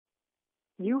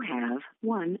You have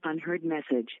one unheard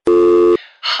message.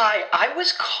 Hi, I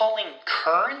was calling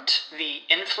Current, the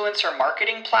influencer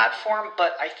marketing platform,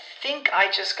 but I think I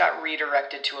just got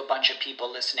redirected to a bunch of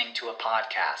people listening to a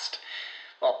podcast.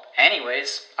 Well,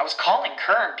 anyways, I was calling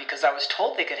Current because I was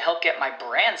told they could help get my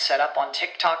brand set up on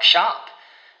TikTok Shop,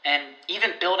 and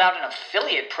even build out an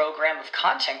affiliate program of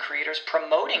content creators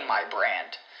promoting my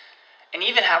brand, and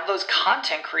even have those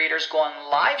content creators go on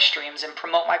live streams and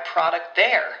promote my product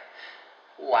there.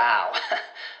 Wow,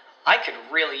 I could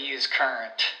really use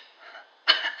Current.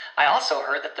 I also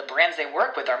heard that the brands they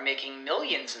work with are making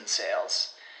millions in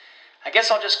sales. I guess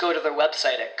I'll just go to their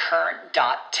website at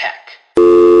current.tech.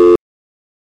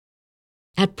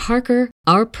 At Parker,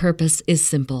 our purpose is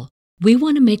simple. We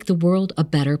want to make the world a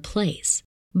better place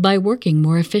by working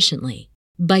more efficiently,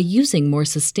 by using more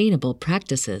sustainable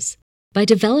practices, by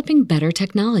developing better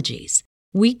technologies.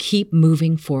 We keep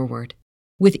moving forward.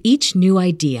 With each new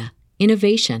idea,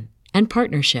 innovation, and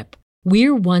partnership,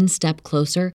 we're one step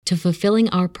closer to fulfilling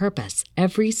our purpose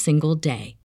every single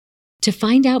day. To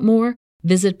find out more,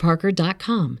 visit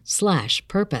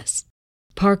parker.com/purpose.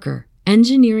 Parker,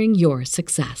 engineering your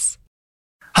success.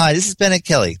 Hi, this is Bennett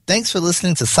Kelly. Thanks for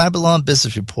listening to Cyberlaw and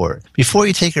Business Report. Before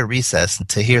you take a recess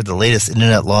to hear the latest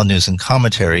internet law news and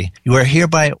commentary, you are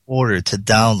hereby ordered to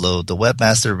download the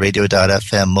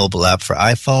WebmasterRadio.fm mobile app for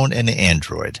iPhone and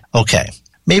Android. Okay,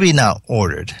 maybe not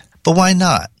ordered, but why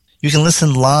not? You can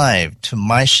listen live to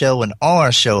my show and all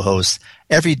our show hosts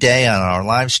every day on our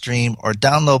live stream or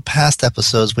download past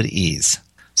episodes with ease.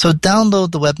 So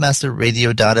download the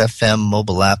WebmasterRadio.fm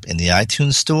mobile app in the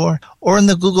iTunes Store or in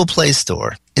the Google Play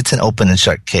Store. It's an open and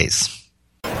shut case.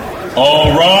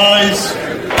 All rise.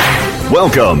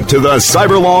 Welcome to the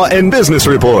Cyberlaw and Business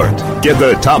Report. Get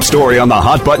the top story on the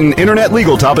hot button internet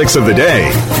legal topics of the day.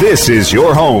 This is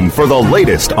your home for the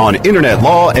latest on internet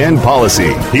law and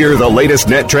policy. Hear the latest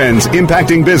net trends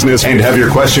impacting business and have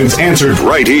your questions answered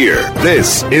right here.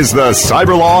 This is the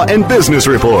Cyberlaw and Business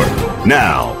Report.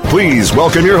 Now, please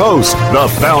welcome your host, the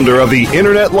founder of the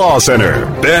Internet Law Center,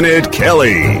 Bennett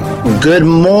Kelly. Good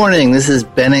morning. This is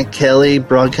Bennett Kelly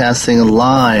broadcasting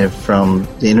live from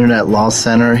the Internet Law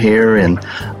Center here in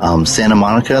Santa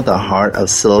Monica, the heart of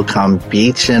Silicon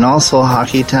Beach, and also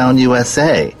Hockeytown,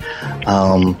 USA.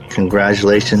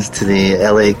 Congratulations to the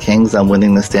LA Kings on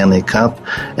winning the Stanley Cup.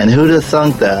 And who'd have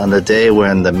thunk that on the day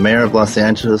when the mayor of Los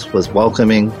Angeles was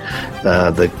welcoming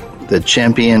the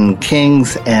champion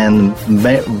Kings, and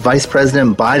Vice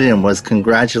President Biden was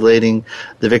congratulating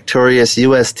the victorious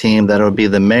U.S. team. That would be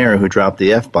the mayor who dropped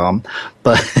the F-bomb.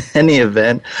 But in any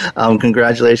event,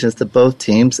 congratulations to both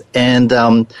teams. And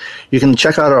you can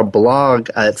check out our blog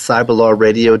at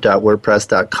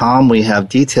cyberlawradio.wordpress.com. We have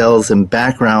details and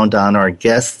background on our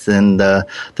guests and the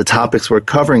topics we're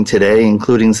covering today,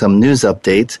 including some news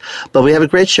updates. But we have a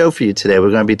great show for you today.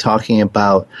 We're going to be talking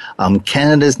about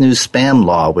Canada's new spam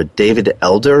law with David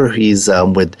Elder. He's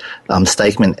with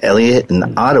Stikeman Elliott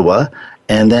in Ottawa.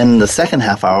 And then the second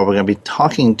half hour, we're going to be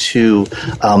talking to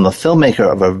a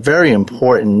filmmaker of a very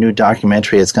important new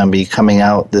documentary. It's going to be coming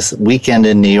out this weekend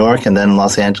in New York and then in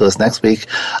Los Angeles next week,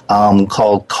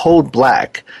 called Code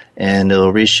Black. And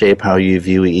it'll reshape how you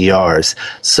view ERs.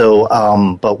 So,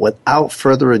 but without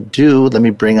further ado, let me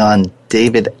bring on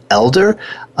David Elder.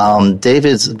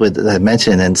 David's with, I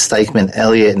mentioned, in Stikeman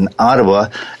Elliott in Ottawa.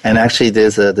 And actually,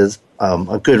 there's a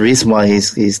good reason why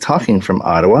he's talking from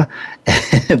Ottawa.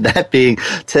 And that being,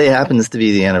 today happens to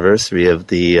be the anniversary of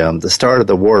the start of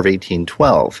the War of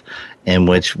 1812, in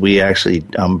which we actually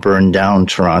burned down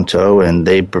Toronto, and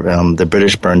the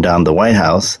British burned down the White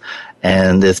House.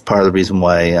 And it's part of the reason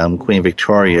why Queen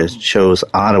Victoria chose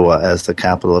Ottawa as the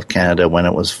capital of Canada when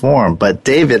it was formed. But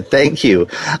David, thank you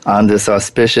on this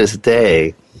auspicious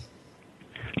day.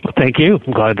 Well, thank you.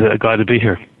 I'm glad to be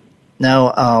here.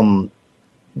 Now,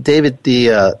 David,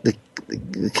 the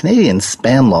Canadian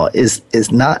spam law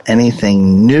is not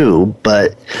anything new,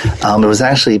 but it was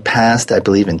actually passed, I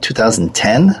believe, in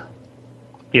 2010.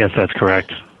 Yes, that's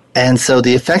correct. And so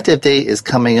the effective date is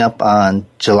coming up on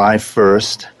July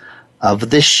 1st.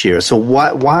 Of this year. So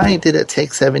why did it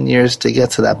take 7 years to get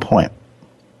to that point?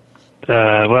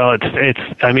 Well, it's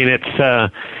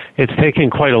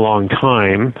taken quite a long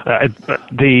time.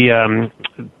 The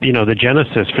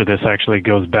genesis for this actually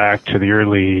goes back to the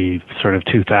early sort of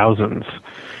 2000s,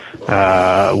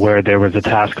 where there was a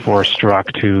task force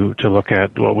struck to look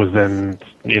at what was then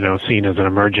seen as an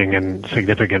emerging and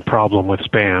significant problem with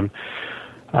spam.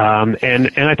 And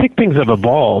I think things have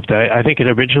evolved. I think it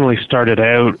originally started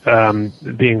out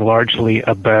being largely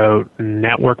about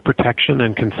network protection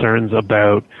and concerns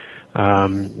about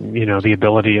The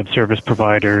ability of service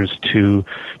providers to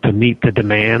meet the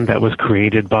demand that was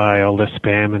created by all this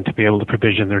spam and to be able to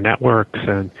provision their networks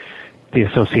and the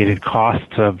associated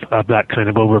costs of that kind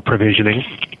of over-provisioning.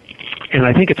 And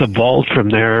I think it's evolved from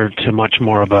there to much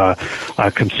more of a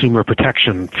consumer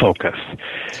protection focus.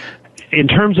 In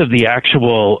terms of the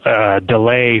actual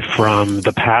delay from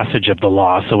the passage of the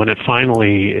law, so when it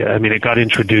finally, it got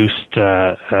introduced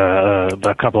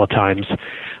a couple of times,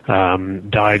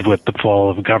 died with the fall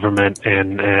of government,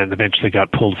 and eventually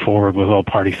got pulled forward with all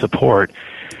party support.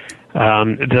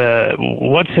 Once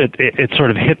it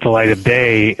sort of hit the light of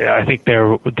day, I think there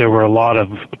were a lot of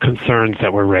concerns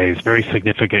that were raised, very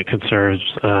significant concerns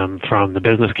from the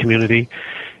business community.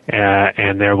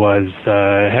 And there was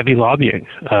heavy lobbying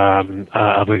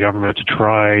of the government to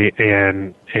try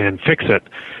and fix it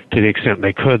to the extent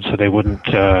they could, so they wouldn't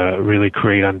really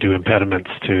create undue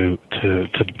impediments to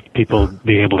people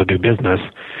being able to do business.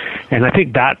 And I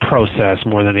think that process,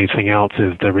 more than anything else,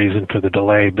 is the reason for the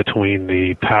delay between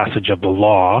the passage of the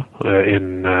law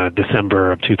in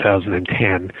December of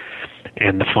 2010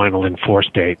 and the final enforce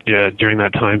date. During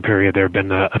that time period, there have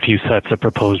been a few sets of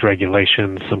proposed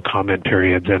regulations, some comment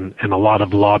periods, and a lot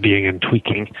of lobbying and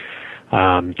tweaking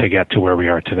to get to where we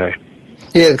are today.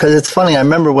 Yeah, because it's funny. I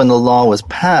remember when the law was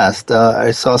passed,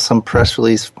 I saw some press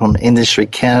release from Industry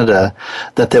Canada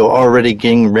that they were already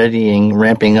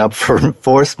ramping up for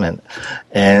enforcement,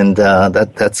 and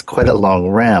that's quite a long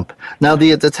ramp. Now,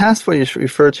 the task force you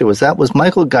referred to, was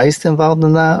Michael Geist involved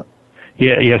in that?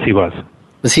 Yeah, yes, he was.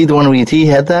 Was he the one he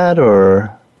had that,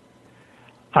 or?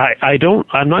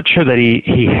 I'm not sure that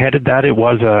he headed that. It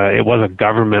was a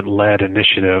government-led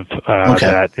initiative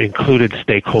that included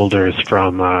stakeholders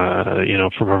from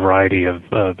from a variety of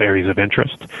areas of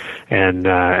interest, and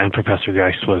Professor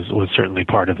Geist was certainly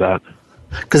part of that.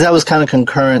 Because that was kind of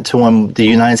concurrent to when the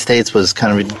United States was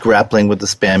kind of grappling with the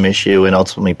spam issue and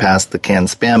ultimately passed the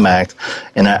CAN-SPAM Act.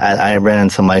 And I ran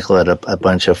into Michael at a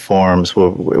bunch of forums where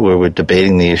we're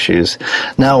debating the issues.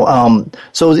 Now,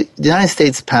 so the United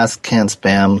States passed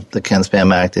the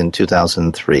CAN-SPAM Act in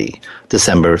 2003,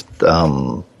 December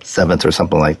 7th or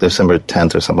something like December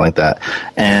 10th or something like that.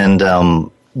 And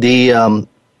the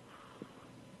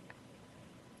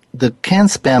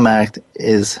CAN-SPAM Act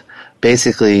is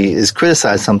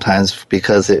criticized sometimes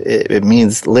because it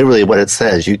means literally what it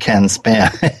says. You can spam,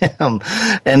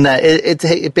 and that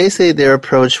it basically their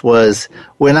approach was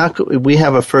we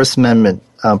have a First Amendment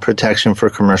protection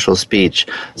for commercial speech,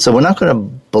 so we're not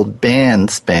going to ban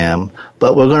spam,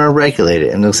 but we're going to regulate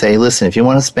it, and they'll say, listen, if you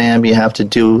want to spam, you have to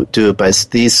do it by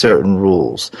these certain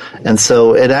rules, and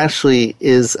so it actually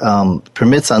is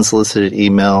permits unsolicited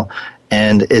email.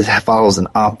 And it follows an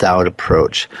opt-out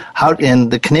approach.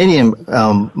 And the Canadian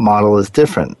model is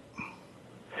different.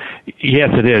 Yes,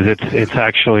 it is. It's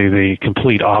actually the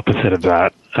complete opposite of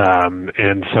that.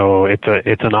 And so it's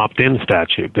an opt-in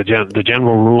statute. The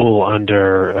general rule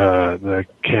under the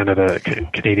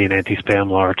Canadian anti-spam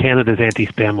law, or Canada's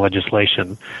anti-spam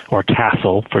legislation, or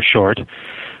CASL for short,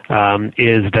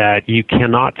 is that you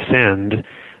cannot send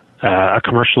a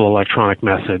commercial electronic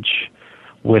message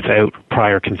without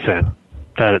prior consent.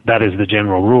 That is the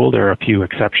general rule. There are a few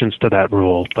exceptions to that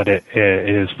rule, but it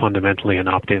is fundamentally an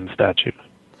opt-in statute.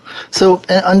 So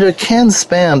under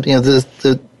CAN-SPAM,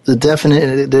 the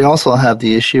definite. They also have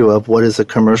the issue of what is a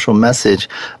commercial message,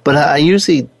 but I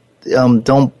usually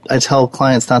I tell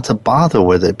clients not to bother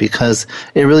with it because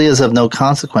it really is of no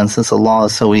consequence since the law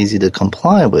is so easy to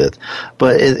comply with.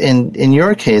 But in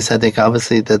your case, I think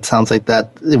obviously that sounds like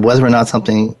that whether or not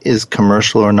something is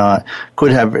commercial or not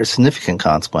could have significant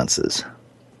consequences.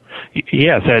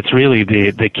 Yes, that's really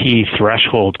the key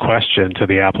threshold question to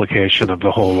the application of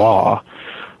the whole law.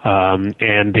 And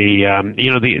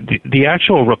the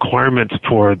actual requirements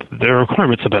about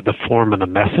the form of the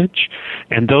message,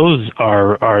 and those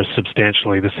are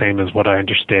substantially the same as what I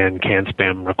understand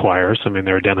CAN-SPAM requires. I mean,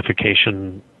 there are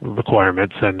identification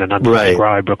requirements and an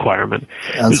unsubscribe requirement.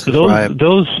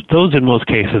 Those in most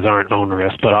cases aren't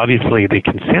onerous, but obviously the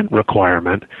consent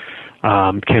requirement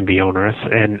can be onerous,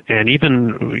 and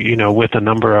even with a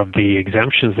number of the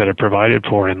exemptions that are provided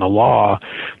for in the law,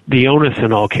 the onus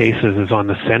in all cases is on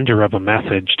the sender of a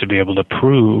message to be able to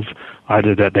prove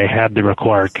either that they had the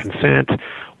required consent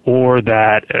or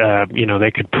that they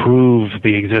could prove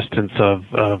the existence of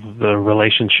the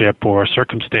relationship or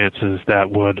circumstances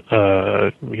that would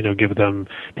give them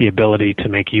the ability to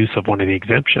make use of one of the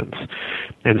exemptions.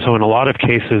 And so in a lot of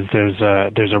cases there's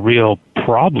a real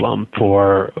problem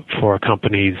for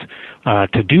companies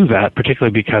to do that,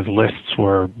 particularly because lists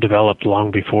were developed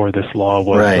long before this law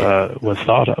was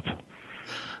thought of.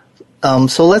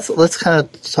 So let's kind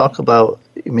of talk about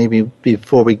maybe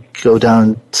before we go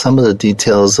down some of the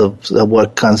details of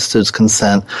what constitutes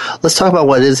consent, let's talk about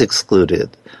what is excluded.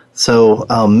 So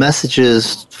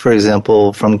messages, for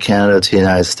example, from Canada to the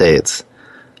United States,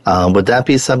 would that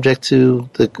be subject to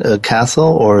the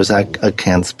CASL, or is that a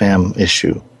CAN-SPAM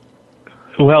issue?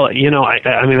 Well,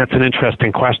 I mean, that's an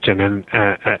interesting question. And,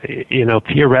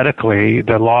 theoretically,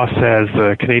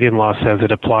 the Canadian law says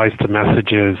it applies to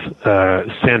messages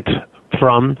sent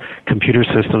from computer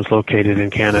systems located in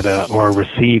Canada or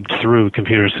received through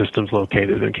computer systems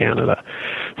located in Canada.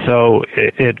 So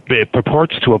it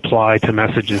purports to apply to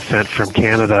messages sent from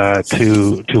Canada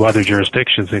to other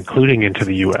jurisdictions, including into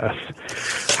the U.S.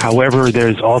 However,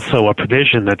 there's also a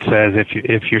provision that says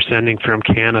if you're sending from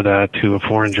Canada to a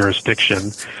foreign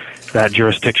jurisdiction, that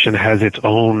jurisdiction has its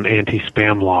own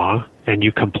anti-spam law, and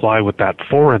you comply with that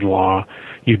foreign law,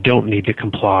 you don't need to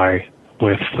comply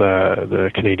with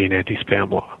the Canadian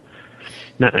anti-spam law.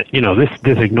 Now,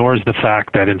 this ignores the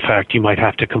fact that, in fact, you might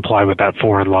have to comply with that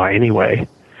foreign law anyway.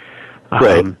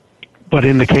 Right. But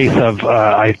in the case of,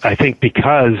 I think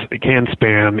because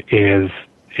CAN-SPAM is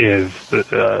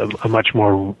a much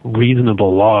more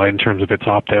reasonable law in terms of its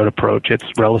opt-out approach, it's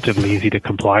relatively easy to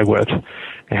comply with.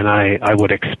 And I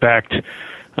would expect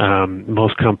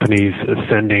most companies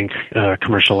sending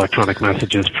commercial electronic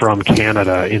messages from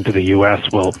Canada into the U.S.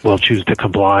 will choose to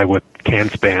comply with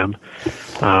CAN-SPAM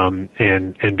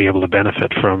and be able to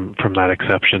benefit from that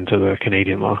exception to the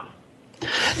Canadian law.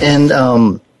 And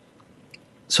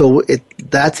so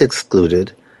that's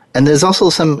excluded. And there's also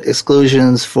some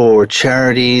exclusions for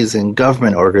charities and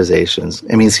government organizations.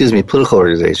 Political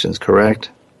organizations,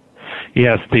 correct?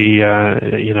 Yes,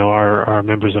 our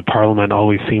members of Parliament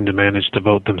always seem to manage to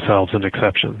vote themselves an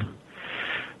exception.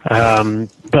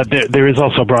 But there is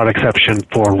also a broad exception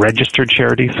for registered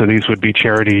charities. So these would be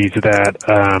charities that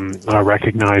are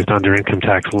recognized under income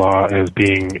tax law as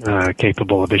being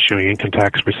capable of issuing income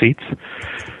tax receipts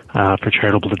for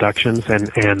charitable deductions,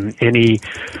 and any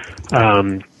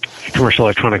commercial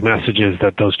electronic messages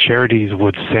that those charities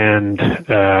would send,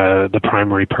 the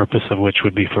primary purpose of which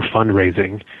would be for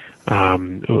fundraising,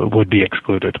 would be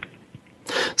excluded.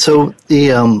 So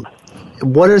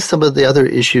what are some of the other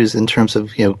issues in terms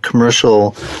of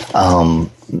commercial?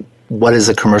 What is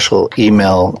a commercial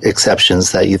email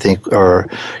exceptions that you think our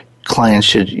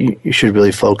clients you should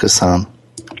really focus on?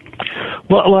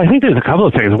 Well, I think there's a couple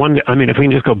of things. One, if we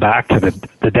can just go back to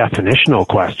the definitional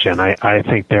question, I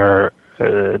think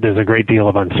there's a great deal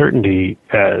of uncertainty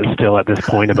still at this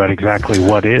point about exactly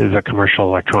what is a commercial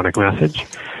electronic message.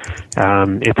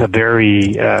 It's a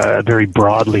very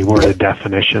broadly worded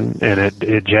definition, and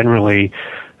it generally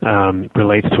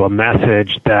relates to a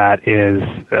message that is,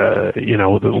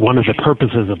 one of the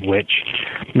purposes of which,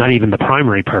 not even the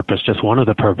primary purpose, just one of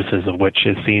the purposes of which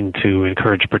is seen to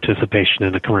encourage participation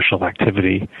in a commercial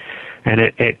activity. And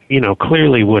it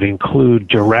clearly would include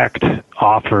direct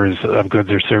offers of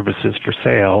goods or services for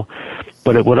sale,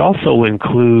 but it would also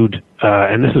include,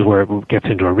 and this is where it gets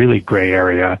into a really gray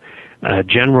area,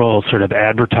 general sort of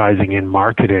advertising and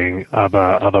marketing of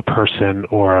a person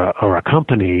or a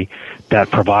company that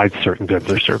provides certain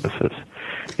goods or services.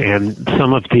 And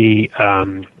some of the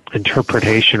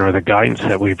interpretation or the guidance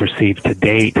that we've received to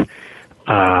date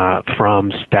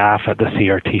from staff at the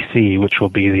CRTC, which will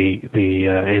be the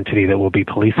entity that will be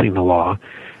policing the law,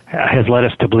 has led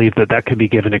us to believe that could be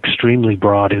given extremely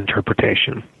broad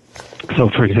interpretation. So,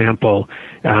 for example,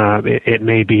 it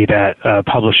may be that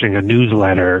publishing a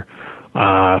newsletter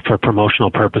for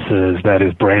promotional purposes that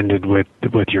is branded with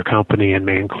your company and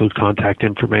may include contact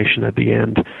information at the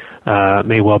end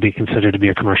may well be considered to be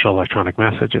a commercial electronic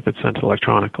message if it's sent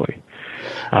electronically.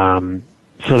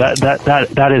 So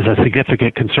that is a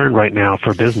significant concern right now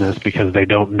for business because they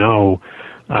don't know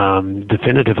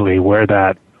definitively where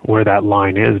that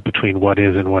line is between what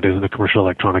is and what isn't a commercial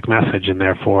electronic message, and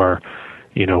therefore,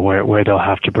 where they'll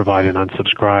have to provide an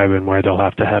unsubscribe and where they'll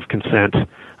have to have consent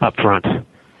up front.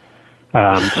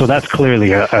 So that's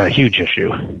clearly a huge issue.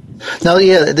 Now,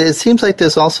 it seems like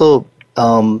there's also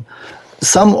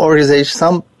some organizations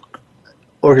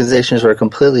are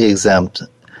completely exempt,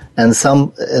 and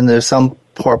there's some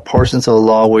portions of the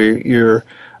law where you're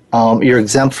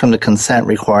exempt from the consent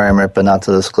requirement, but not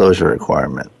the disclosure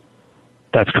requirement.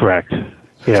 That's correct.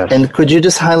 Yes. And could you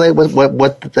just highlight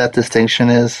what that distinction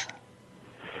is?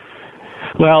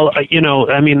 Well,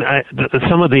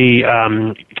 some of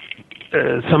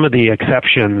the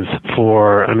exceptions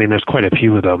for, there's quite a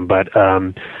few of them, but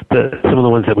some of the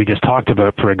ones that we just talked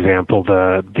about, for example,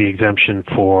 the exemption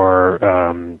for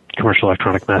commercial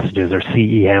electronic messages, or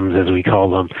CEMs as we call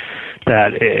them,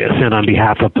 that sent on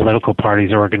behalf of political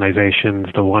parties or organizations,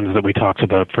 the ones that we talked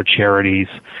about for charities,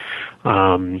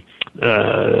 ones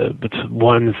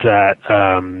that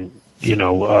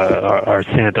are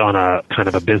sent on a kind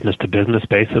of a business-to-business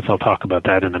basis. I'll talk about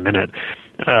that in a minute.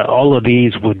 All of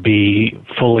these would be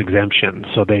full exemptions,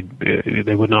 so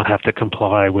they would not have to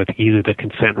comply with either the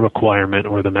consent requirement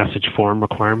or the message form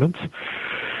requirements.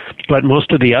 But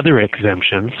most of the other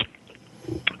exemptions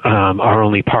are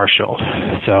only partial.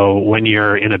 So when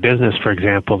you're in a business, for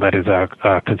example, that is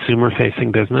a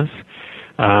consumer-facing business,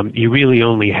 you really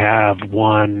only have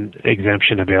one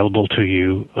exemption available to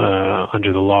you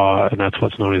under the law, and that's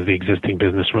what's known as the existing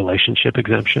business relationship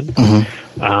exemption.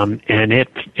 Mm-hmm. And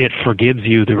it forgives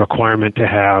you the requirement to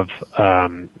have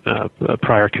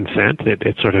prior consent.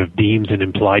 It sort of deems an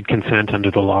implied consent under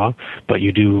the law, but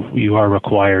you are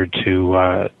required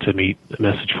to meet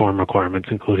message form requirements,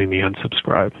 including the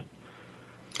unsubscribe.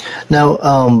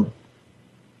 Now,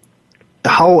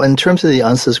 how, in terms of the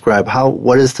unsubscribe,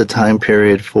 what is the time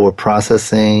period for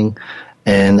processing?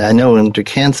 And I know under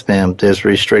CAN-SPAM, there's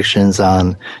restrictions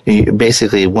on,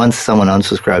 basically, once someone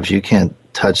unsubscribes, you can't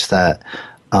touch that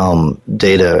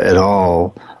data at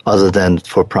all, other than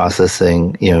for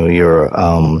processing, your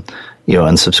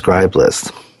unsubscribe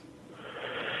list.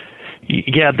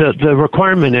 Yeah, the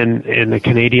requirement in the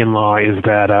Canadian law is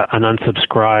that an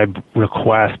unsubscribe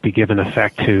request be given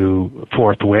effect to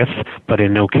forthwith, but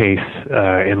in no case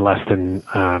in less than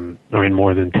or in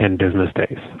more than 10 business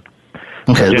days.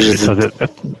 Okay,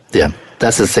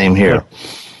 that's the same here.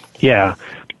 Yeah,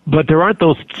 but there aren't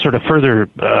those sort of further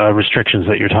restrictions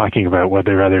that you're talking about, where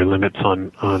there are other limits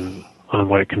on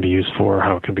what it can be used for,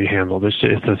 how it can be handled. It's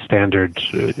a standard,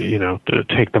 to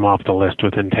take them off the list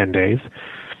within 10 days.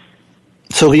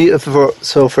 So,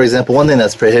 for example, one thing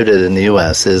that's prohibited in the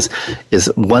U.S. is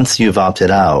once you've opted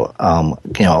out,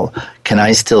 can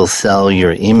I still sell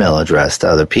your email address to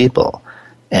other people?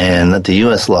 And the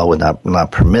U.S. law would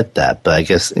not permit that, but I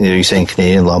guess you're saying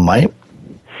Canadian law might?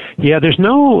 Yeah, there's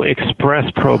no express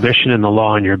prohibition in the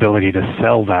law on your ability to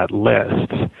sell that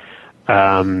list.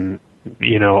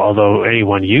 Although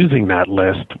anyone using that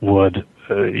list would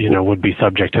be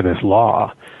subject to this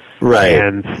law. Right.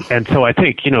 And so I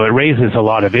think, it raises a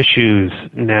lot of issues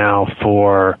now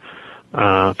for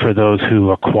those who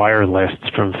acquire lists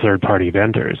from third-party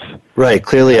vendors. Right.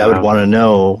 Clearly, I would want to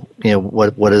know,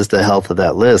 what is the health of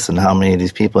that list and how many of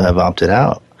these people have opted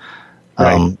out.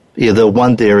 Right. The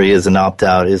one theory is an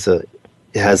opt-out it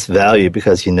has value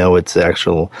because it's the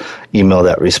actual email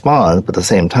that responds, but at the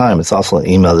same time, it's also an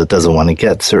email that doesn't want to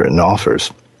get certain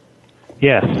offers.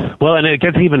 Yes. Well, and it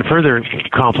gets even further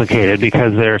complicated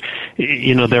because there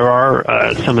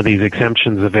are some of these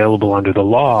exemptions available under the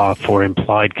law for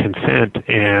implied consent,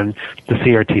 and the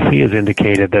CRTC has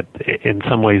indicated that in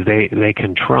some ways they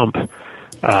can trump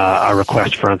a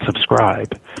request for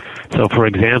unsubscribe. So, for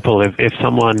example, if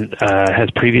someone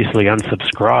has previously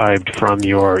unsubscribed from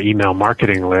your email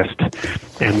marketing list,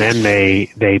 and then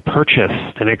they make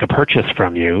a purchase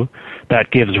from you,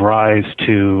 that gives rise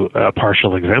to a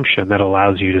partial exemption that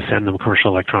allows you to send them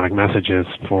commercial electronic messages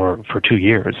for 2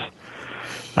 years.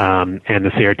 And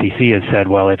the CRTC has said,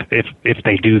 well, if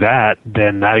they do that,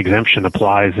 then that exemption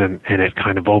applies and it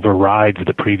kind of overrides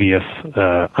the previous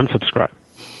unsubscribe.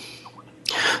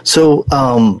 So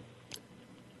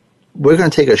we're going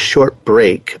to take a short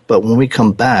break, but when we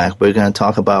come back, we're going to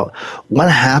talk about what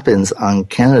happens on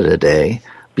Canada Day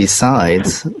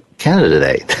besides Canada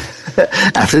Day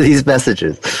after these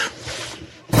messages.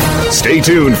 Stay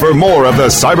tuned for more of the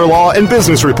Cyber Law and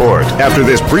Business Report after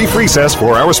this brief recess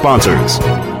for our sponsors.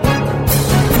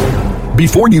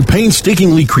 Before you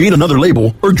painstakingly create another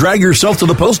label or drag yourself to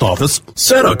the post office,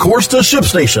 set a course to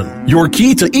ShipStation, your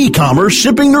key to e-commerce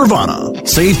shipping nirvana.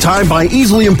 Save time by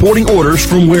easily importing orders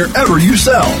from wherever you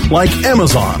sell, like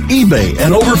Amazon, eBay,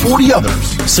 and over 40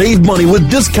 others. Save money with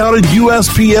discounted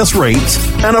USPS rates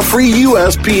and a free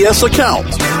USPS account.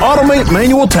 Automate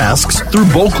manual tasks through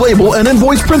bulk label and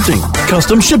invoice printing,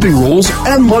 custom shipping rules,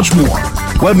 and much more.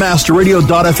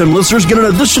 WebmasterRadio.fm listeners get an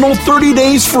additional 30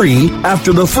 days free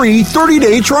after the free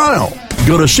 30-day trial.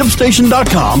 Go to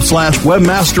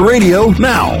ShipStation.com/WebmasterRadio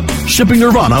now. Shipping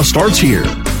Nirvana starts here.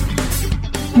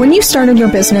 When you started your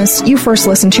business, you first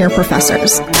listened to your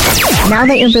professors. Now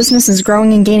that your business is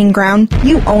growing and gaining ground,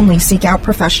 you only seek out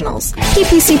professionals.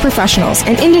 PPC Professionals,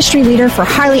 an industry leader for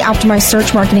highly optimized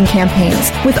search marketing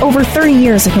campaigns with over 30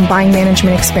 years of combined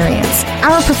management experience.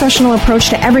 Our professional approach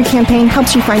to every campaign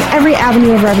helps you find every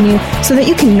avenue of revenue so that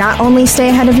you can not only stay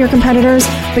ahead of your competitors,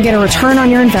 but get a return on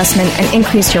your investment and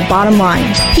increase your bottom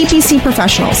line. PPC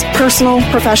Professionals, personal,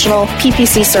 professional,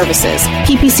 PPC services.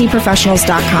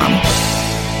 PPCprofessionals.com.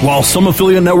 While some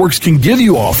affiliate networks can give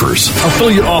you offers,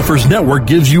 Affiliate Offers Network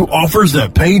gives you offers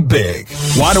that pay big.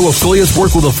 Why do affiliates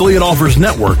work with Affiliate Offers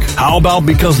Network? How about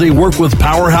because they work with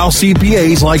powerhouse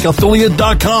CPAs like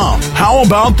Affiliate.com? How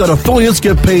about that affiliates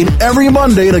get paid every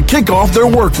Monday to kick off their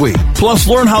work week? Plus,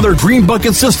 learn how their Green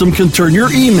Bucket system can turn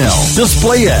your email,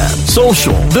 display ad,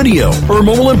 social, video, or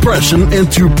mobile impression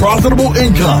into profitable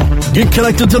income. Get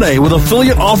connected today with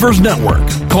Affiliate Offers Network.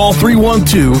 Call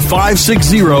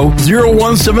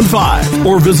 312-560-0175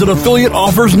 or visit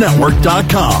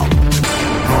affiliateoffersnetwork.com.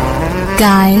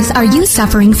 Guys, are you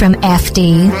suffering from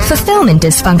FD, fulfillment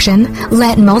dysfunction?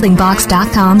 Let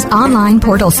MoldingBox.com's online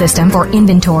portal system for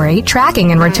inventory,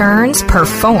 tracking, and returns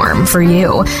perform for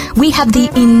you. We have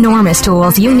the enormous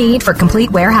tools you need for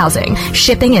complete warehousing,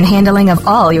 shipping, and handling of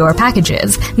all your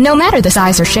packages, no matter the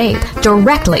size or shape,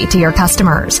 directly to your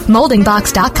customers.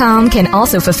 MoldingBox.com can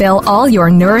also fulfill all your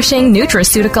nourishing,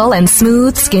 nutraceutical, and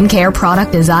smooth skincare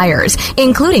product desires,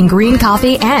 including green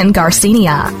coffee and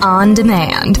Garcinia on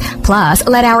demand. Plus,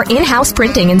 let our in-house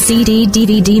printing and CD,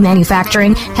 DVD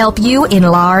manufacturing help you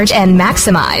enlarge and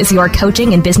maximize your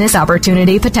coaching and business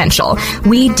opportunity potential.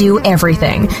 We do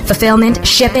everything. Fulfillment,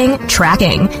 shipping,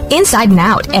 tracking, inside and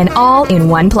out, and all in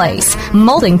one place.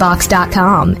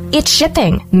 MoldingBox.com. It's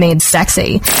shipping made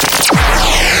sexy.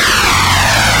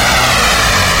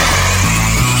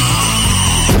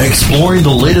 Exploring the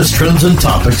latest trends and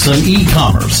topics in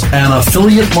e-commerce and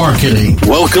affiliate marketing.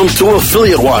 Welcome to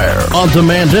Affiliate Wire. On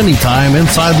demand anytime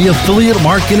inside the Affiliate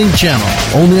Marketing Channel.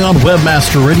 Only on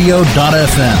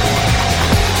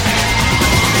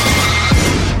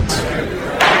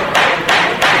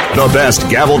WebmasterRadio.fm. The best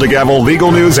gavel-to-gavel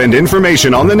legal news and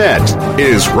information on the net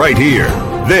is right here.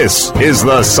 This is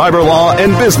the Cyber Law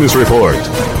and Business Report.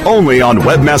 Only on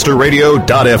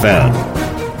WebmasterRadio.fm.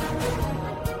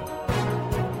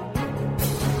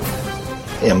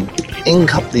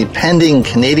 The pending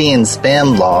Canadian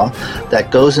spam law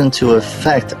that goes into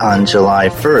effect on July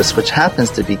 1st, which happens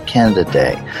to be Canada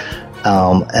Day.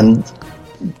 And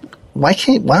why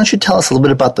don't you tell us a little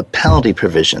bit about the penalty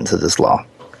provisions of this law?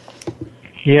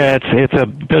 Yeah, it's a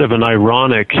bit of an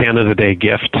ironic Canada Day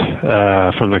gift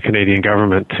from the Canadian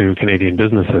government to Canadian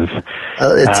businesses.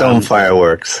 Its own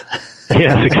fireworks.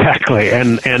 Yes, exactly.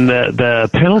 And the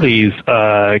penalties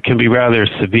can be rather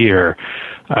severe.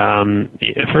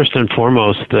 First and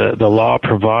foremost, the law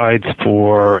provides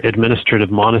for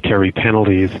administrative monetary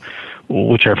penalties,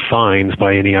 which are fines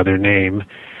by any other name,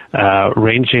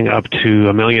 ranging up to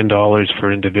 $1 million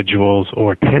for individuals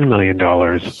or $10 million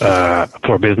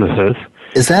for businesses.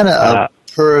 Is that a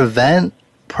per event,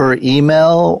 per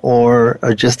email, or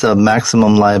just a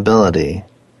maximum liability?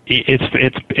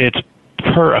 It's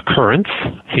per occurrence,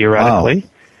 theoretically.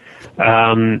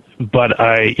 Wow. But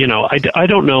I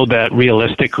don't know that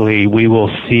realistically we will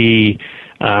see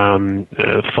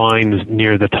fines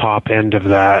near the top end of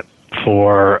that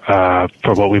for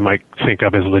what we might think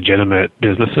of as legitimate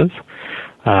businesses.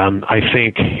 I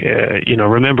think,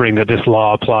 remembering that this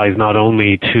law applies not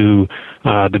only to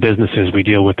the businesses we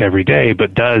deal with every day,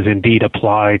 but does indeed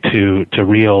apply to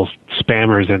real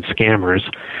spammers and scammers.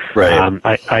 Right.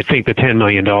 I think the $10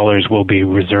 million will be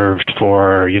reserved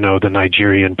for, the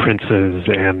Nigerian princes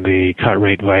and the cut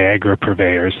rate Viagra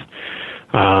purveyors.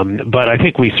 But I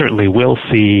think we certainly will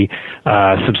see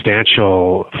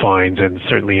substantial fines, and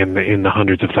certainly in the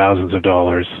hundreds of thousands of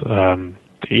dollars. I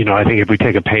think if we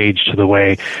take a page to the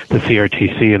way the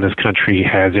CRTC in this country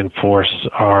has enforced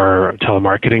our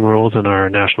telemarketing rules and our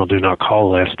national do not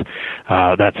call list,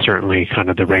 that's certainly kind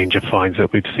of the range of fines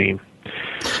that we've seen.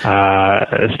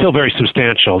 Still very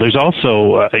substantial. There's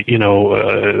also,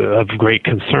 of great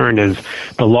concern is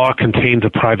the law contains a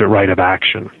private right of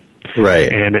action.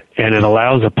 Right. And it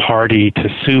allows a party to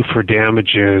sue for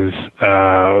damages,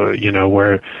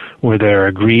 where they're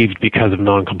aggrieved because of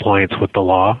noncompliance with the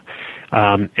law.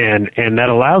 And that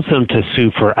allows them to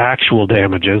sue for actual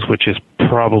damages, which is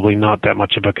probably not that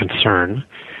much of a concern.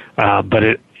 But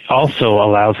it also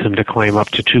allows them to claim up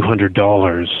to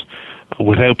 $200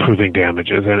 without proving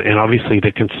damages. And obviously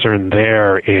the concern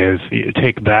there is you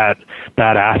take that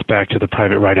aspect of the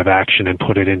private right of action and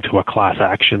put it into a class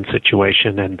action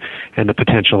situation, and the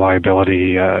potential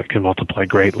liability can multiply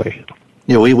greatly.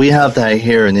 Yeah, we have that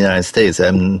here in the United States,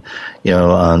 and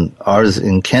ours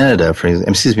in Canada,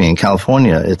 in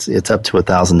California, it's up to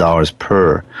 $1,000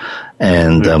 per,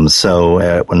 And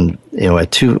so when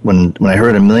I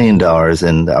heard $1 million,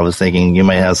 and I was thinking you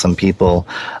might have some people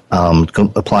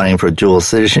applying for dual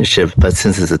citizenship, but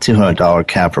since it's a $200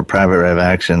 cap for private right of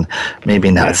action,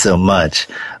 maybe not so much.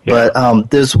 Yeah.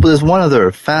 But there's one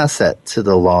other facet to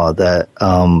the law that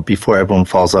before everyone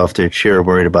falls off their chair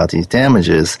worried about these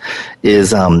damages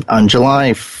is on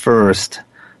July 1st,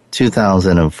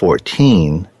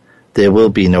 2014, there will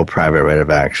be no private right of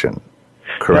action.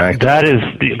 Correct. That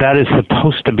is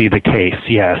supposed to be the case.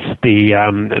 Yes,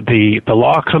 the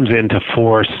law comes into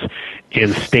force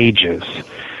in stages,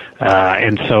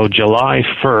 and so July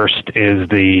 1st is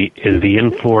the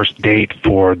enforced date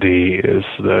for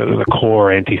the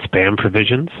core anti-spam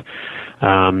provisions.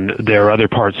 There are other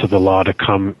parts of the law that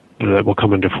will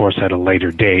come into force at a later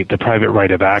date. The private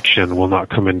right of action will not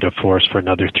come into force for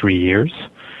another 3 years.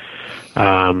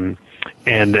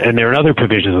 And there are other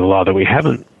provisions of the law that we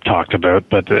haven't talked about,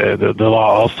 but the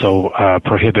law also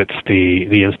prohibits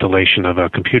the installation of a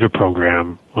computer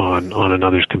program on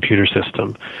another's computer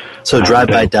system. So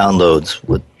drive-by downloads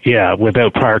would. Yeah,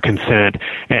 without prior consent,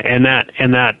 and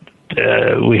that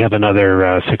we have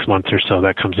another 6 months or so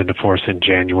that comes into force in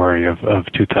January of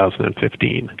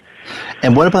 2015.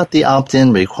 And what about the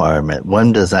opt-in requirement?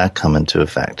 When does that come into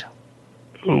effect?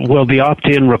 Well, the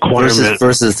opt-in requirement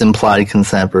versus implied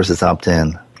consent versus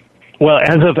opt-in. Well,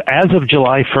 as of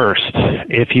July 1st,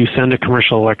 if you send a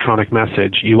commercial electronic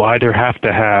message, you either have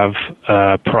to have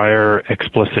prior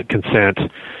explicit consent,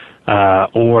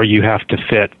 or you have to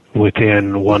fit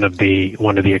within one of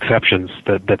the exceptions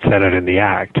that's set out in the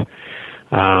Act.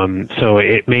 So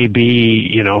it may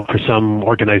be, for some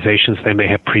organizations, they may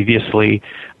have previously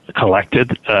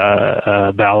collected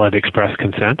valid express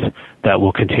consent that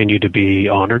will continue to be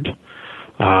honored.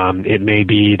 It may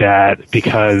be that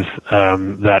because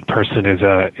that person is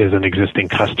an existing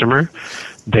customer,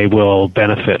 they will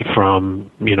benefit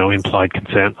from implied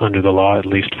consent under the law, at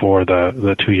least for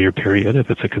the 2-year period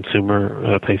if it's a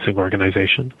consumer facing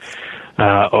organization.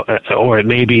 Or it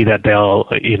may be that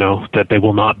that they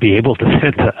will not be able to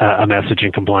send a message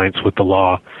in compliance with the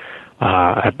law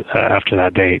after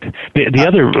that date. The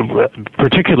other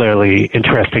particularly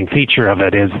interesting feature of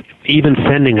it is even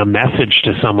sending a message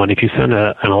to someone. If you send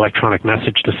an electronic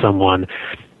message to someone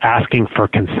asking for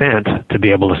consent to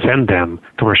be able to send them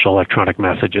commercial electronic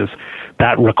messages,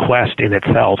 that request in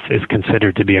itself is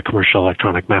considered to be a commercial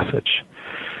electronic message.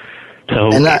 So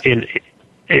as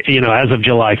of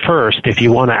July 1st, if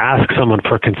you want to ask someone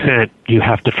for consent, you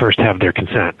have to first have their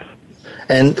consent.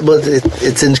 And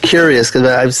it's curious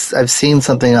because I've seen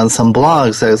something on some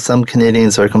blogs that some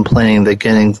Canadians are complaining that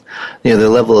getting their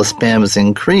level of spam is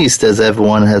increased as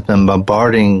everyone has been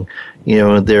bombarding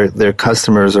their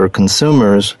customers or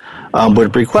consumers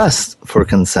with requests for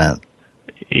consent.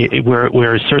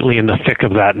 We're certainly in the thick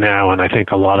of that now, and I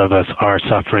think a lot of us are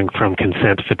suffering from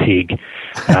consent fatigue.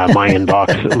 My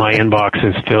inbox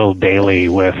is filled daily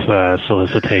with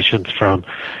solicitations from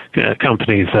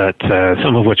companies that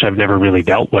some of which I've never really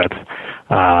dealt with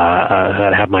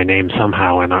that have my name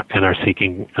somehow and are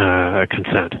seeking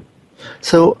consent.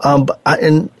 So,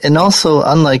 and also,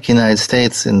 unlike the United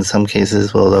States, in some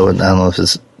cases, although I don't know if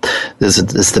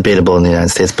it's debatable in the United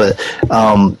States, but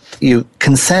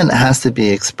consent has to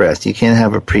be expressed. You can't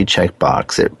have a pre-check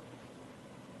box.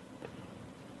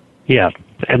 Yeah,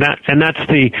 and that's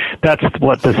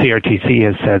what the CRTC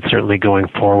has said. Certainly going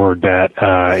forward, that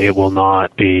it will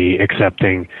not be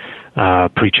accepting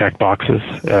pre-check boxes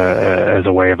as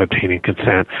a way of obtaining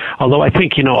consent. Although I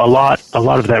think a lot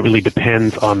of that really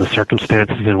depends on the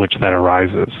circumstances in which that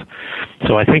arises.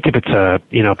 So I think if it's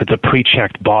a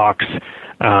pre-checked box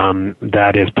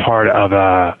that is part of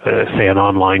say an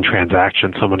online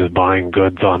transaction, someone is buying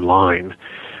goods online,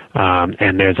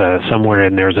 and there's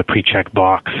a pre-check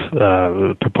box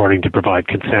purporting to provide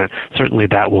consent. Certainly,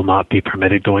 that will not be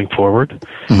permitted going forward.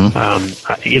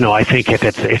 Mm-hmm. I think if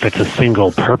it's a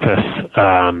single purpose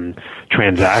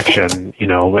transaction,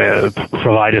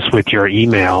 provide us with your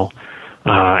email,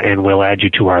 and we'll add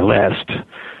you to our list.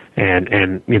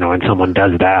 And someone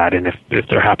does that, and if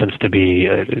there happens to be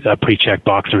a pre-check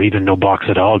box or even no box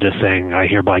at all, just saying I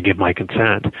hereby give my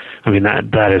consent, I mean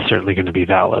that is certainly going to be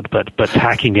valid. But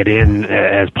tacking it in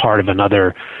as part of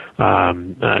another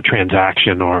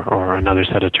transaction or another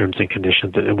set of terms and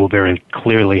conditions, it will very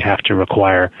clearly have to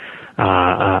require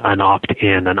an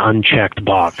opt-in, an unchecked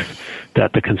box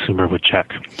that the consumer would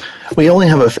check. We only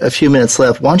have a few minutes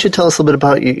left. Why don't you tell us a little bit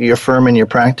about your firm and your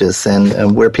practice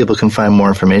and where people can find more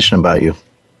information about you?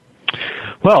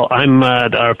 Well,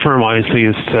 our firm obviously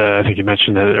is, I think you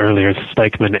mentioned it earlier,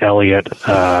 Stikeman Elliott,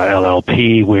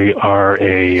 LLP. We are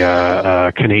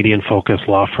a Canadian-focused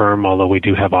law firm, although we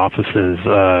do have offices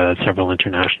at several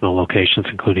international locations,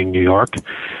 including New York.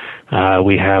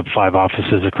 We have 5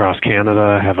 offices across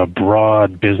Canada, have a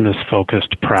broad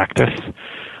business-focused practice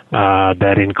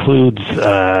that includes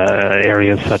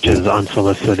areas such as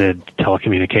unsolicited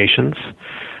telecommunications.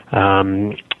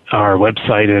 Our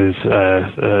website is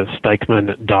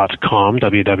stikeman.com,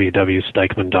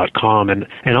 www.stikeman.com, and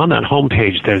on that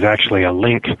homepage there's actually a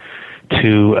link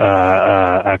to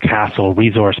a CASL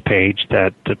resource page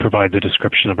that provides a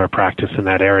description of our practice in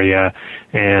that area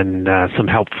and some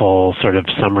helpful sort of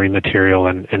summary material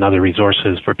and other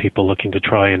resources for people looking to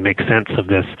try and make sense of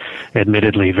this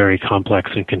admittedly very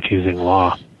complex and confusing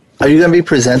law. Are you going to be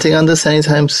presenting on this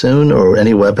anytime soon, or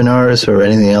any webinars or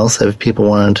anything else if people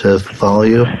wanted to follow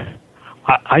you?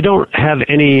 I don't have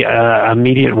any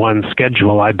immediate one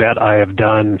scheduled. I bet I have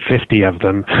done 50 of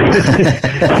them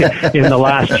in the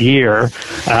last year.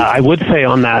 I would say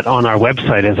on our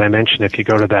website, as I mentioned, if you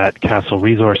go to that CASL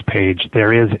resource page,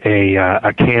 there is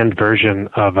a canned version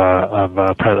of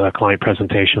a client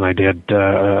presentation I did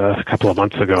a couple of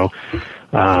months ago.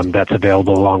 That's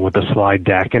available along with the slide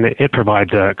deck, and it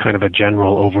provides a kind of a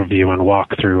general overview and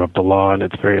walkthrough of the law and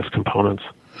its various components.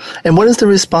 And what is the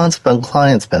response from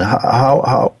clients been?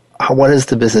 What is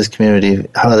the business community?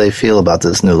 How do they feel about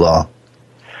this new law?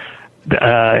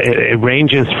 It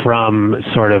ranges from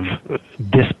sort of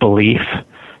disbelief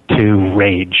to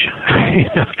rage,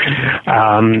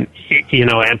 and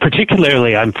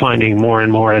particularly I'm finding more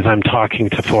and more as I'm talking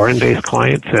to foreign-based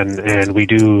clients, and we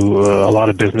do a lot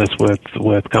of business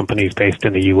with companies based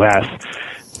in the U.S.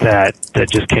 that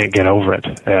just can't get over it,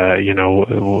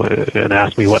 and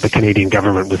ask me what the Canadian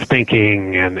government was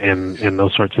thinking and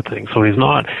those sorts of things. So it is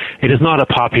not a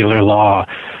popular law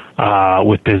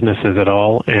with businesses at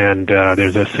all, and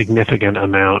there's a significant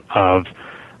amount of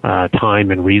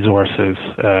time and resources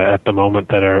at the moment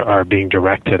that are being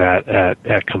directed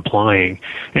at complying,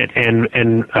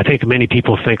 and I think many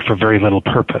people think for very little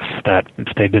purpose, that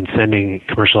they've been sending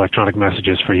commercial electronic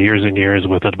messages for years and years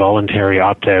with a voluntary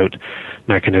opt-out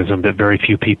mechanism that very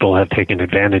few people have taken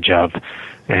advantage of,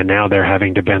 and now they're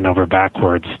having to bend over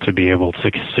backwards to be able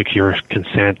to secure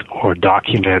consent or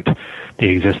document the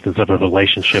existence of a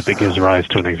relationship that gives rise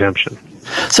to an exemption.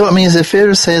 So, I mean, is it fair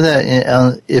to say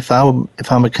that if I'm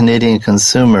a Canadian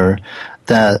consumer,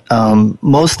 that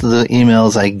most of the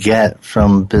emails I get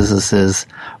from businesses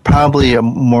probably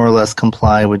more or less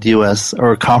comply with U.S.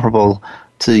 or comparable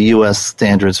to U.S.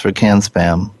 standards for CAN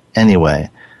spam anyway?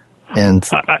 And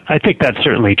I think that's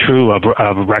certainly true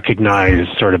of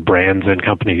recognized sort of brands and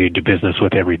companies you do business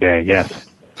with every day, yes.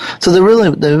 So the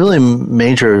really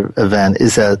major event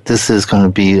is that this is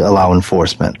going to allow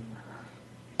enforcement.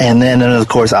 And then, of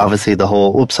course, obviously the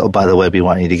whole, by the way, we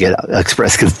want you to get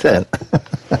express consent.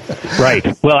 Right.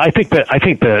 Well, I think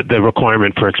the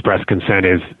requirement for express consent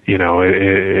is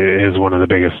one of the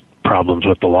biggest problems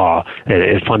with the law.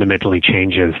 It fundamentally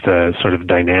changes the sort of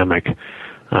dynamic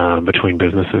between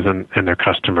businesses and their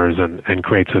customers and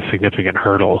creates a significant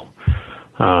hurdle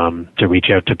to reach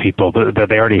out to people that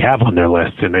they already have on their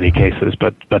list in many cases,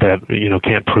 but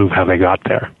can't prove how they got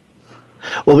there.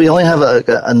 Well, we only have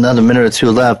another minute or two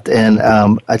left, and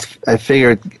I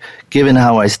figured, given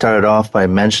how I started off by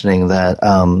mentioning that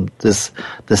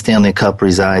the Stanley Cup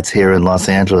resides here in Los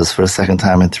Angeles for the second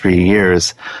time in 3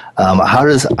 years, how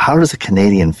does a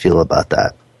Canadian feel about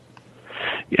that?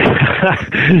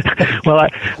 Well,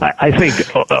 I think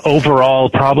overall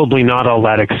probably not all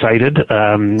that excited.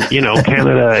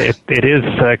 Canada, it is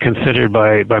considered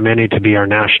by many to be our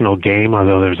national game,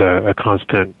 although there's a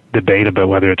constant debate about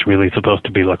whether it's really supposed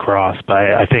to be lacrosse. But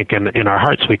I think in our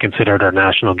hearts we consider it our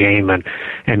national game and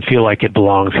feel like it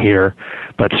belongs here.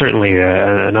 But certainly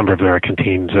a number of American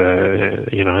teams,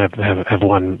 have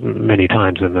won many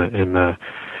times in the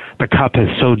Cup has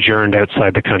sojourned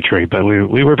outside the country, but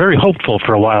we were very hopeful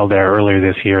for a while there earlier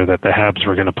this year that the Habs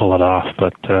were going to pull it off,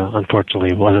 but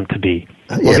unfortunately it wasn't to be.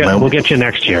 We'll get you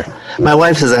next year. My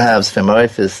wife is a Habs fan. My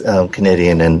wife is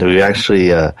Canadian, and we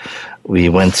actually we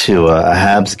went to a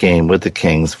Habs game with the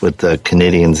Kings, with the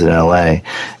Canadians in L.A.,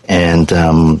 and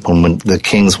when the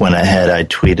Kings went ahead, I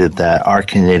tweeted that our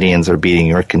Canadians are beating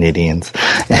your Canadians.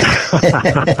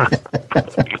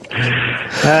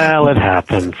 Well, it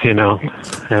happens,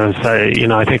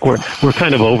 I think we're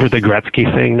kind of over the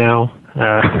Gretzky thing now,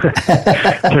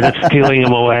 sort of stealing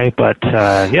them away. But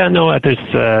there's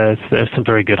some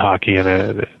very good hockey in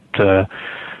it.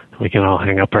 We can all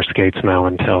hang up our skates now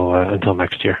until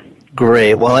next year.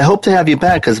 Great. Well, I hope to have you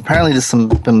back because apparently there's some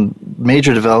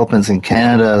major developments in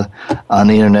Canada on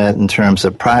the internet in terms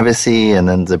of privacy, and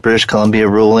then the British Columbia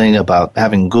ruling about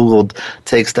having Google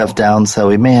take stuff down. So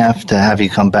we may have to have you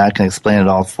come back and explain it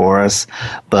all for us.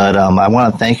 But I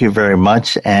want to thank you very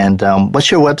much. And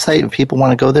what's your website if people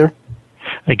want to go there?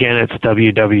 Again, it's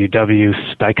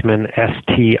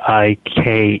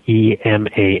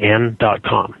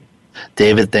www.stikeman.com.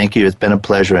 David, thank you. It's been a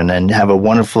pleasure. And then have a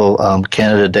wonderful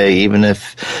Canada Day, even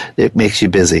if it makes you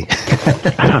busy.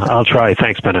 I'll try.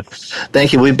 Thanks, Bennett.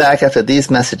 Thank you. We'll be back after these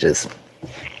messages.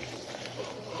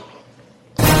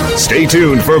 Stay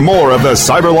tuned for more of the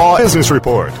Cyberlaw Business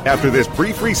Report after this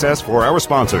brief recess for our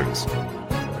sponsors.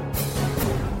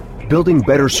 Building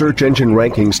better search engine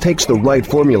rankings takes the right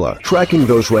formula. Tracking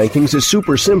those rankings is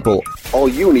super simple. All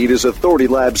you need is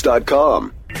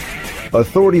AuthorityLabs.com.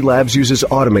 Authority Labs uses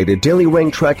automated daily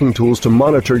rank tracking tools to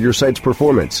monitor your site's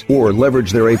performance, or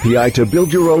leverage their API to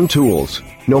build your own tools.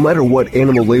 No matter what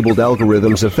animal-labeled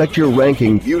algorithms affect your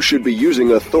ranking, you should be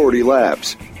using Authority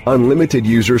Labs. Unlimited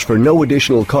users for no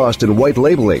additional cost and white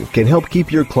labeling can help keep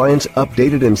your clients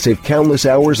updated and save countless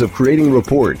hours of creating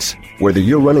reports. Whether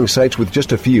you're running sites with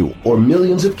just a few or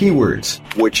millions of keywords,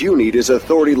 what you need is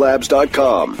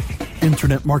AuthorityLabs.com.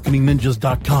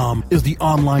 InternetMarketingNinjas.com is the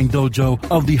online dojo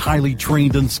of the highly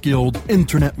trained and skilled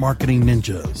Internet Marketing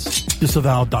Ninjas.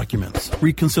 Disavow documents,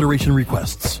 reconsideration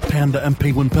requests, panda and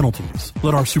penguin penalties.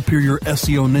 Let our superior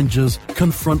SEO ninjas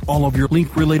confront all of your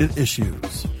link-related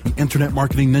issues. The Internet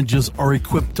Marketing Ninjas are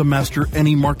equipped to master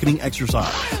any marketing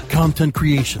exercise, content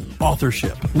creation,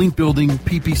 authorship, link building,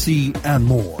 PPC, and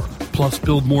more. Plus,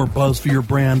 build more buzz for your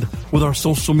brand with our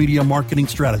social media marketing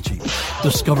strategy.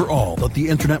 Discover all that the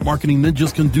Internet Marketing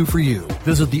Ninjas can do for you.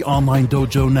 Visit the online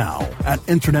dojo now at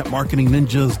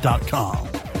InternetMarketingNinjas.com.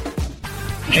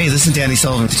 Hey, this is Danny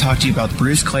Sullivan to talk to you about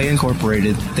Bruce Clay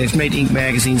Incorporated. They've made Inc.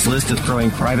 Magazine's list of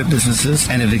growing private businesses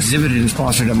and have exhibited and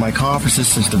sponsored at my conferences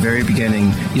since the very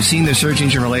beginning. You've seen their search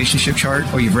engine relationship chart,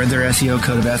 or you've read their SEO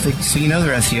code of ethics, so you know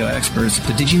they're SEO experts.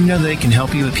 But did you know they can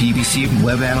help you with PPC,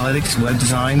 web analytics, web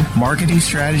design, marketing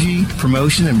strategy,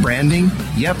 promotion, and branding?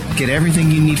 Yep, get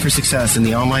everything you need for success in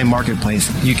the online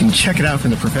marketplace. You can check it out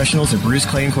from the professionals at Bruce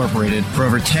Clay Incorporated. For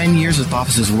over 10 years with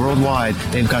offices worldwide,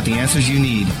 they've got the answers you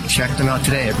need. Check them out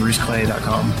today at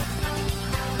bruceclay.com.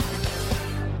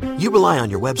 You rely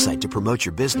on your website to promote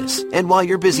your business, and while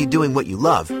you're busy doing what you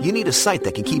love, you need a site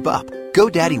that can keep up.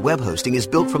 GoDaddy Web Hosting is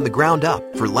built from the ground up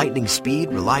for lightning speed,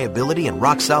 reliability, and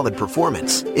rock-solid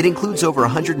performance. It includes over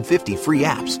 150 free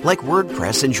apps like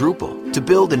WordPress and Drupal to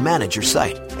build and manage your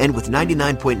site. And with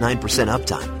 99.9%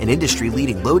 uptime and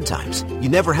industry-leading load times, you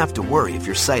never have to worry if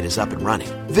your site is up and running.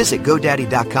 Visit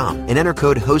GoDaddy.com and enter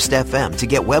code HOSTFM to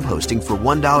get web hosting for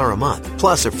 $1 a month,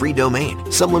 plus a free domain.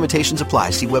 Some limitations apply.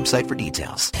 See website for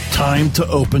details. Time to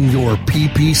open your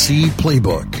PPC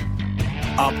playbook.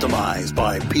 Optimized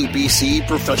by PPC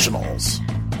professionals.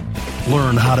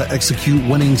 Learn how to execute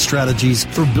winning strategies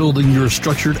for building your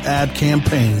structured ad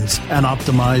campaigns and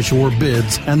optimize your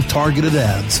bids and targeted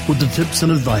ads with the tips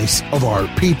and advice of our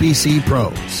PPC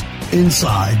pros.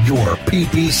 Inside your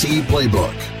PPC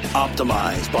playbook.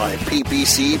 Optimized by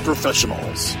PPC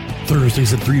professionals.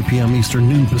 Thursdays at 3 p.m. Eastern,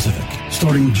 noon Pacific,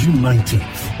 starting June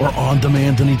 19th, or on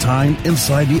demand anytime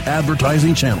inside the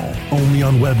advertising channel, only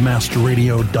on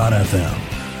webmasterradio.fm.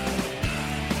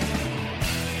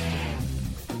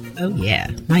 Oh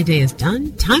yeah, my day is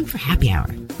done. Time for happy hour.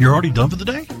 You're already done for the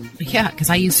day? Yeah, because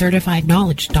I use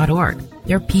CertifiedKnowledge.org.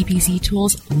 Their PPC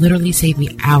tools literally save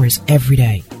me hours every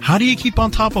day. How do you keep on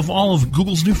top of all of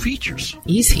Google's new features?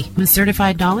 Easy. With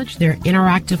Certified Knowledge, their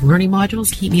interactive learning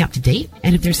modules keep me up to date.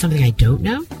 And if there's something I don't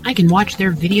know, I can watch their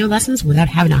video lessons without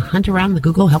having to hunt around the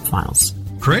Google Help files.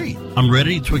 Great. I'm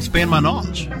ready to expand my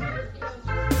knowledge.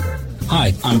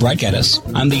 Hi, I'm Brett Geddes.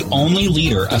 I'm the only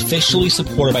leader officially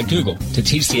supported by Google to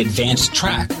teach the advanced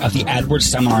track of the AdWords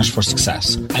Seminars for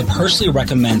Success. I personally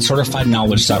recommend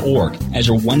CertifiedKnowledge.org as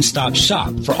your one-stop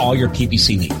shop for all your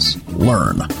PPC needs.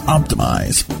 Learn,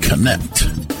 optimize, connect.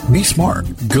 Be smart.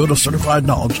 Go to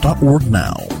CertifiedKnowledge.org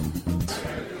now.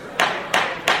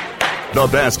 The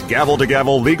best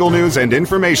gavel-to-gavel legal news and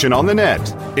information on the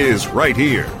net is right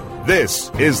here. This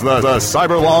is the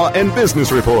Cyber Law and Business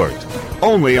Report,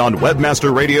 only on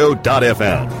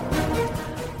webmasterradio.fm.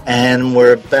 And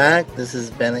we're back. This is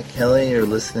Bennett Kelly. You're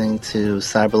listening to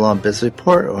Cyber Law and Business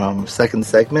Report, second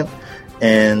segment.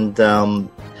 And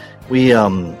we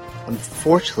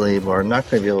unfortunately are not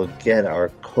going to be able to get our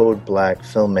Code Black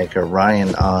filmmaker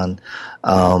Ryan on.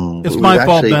 It's my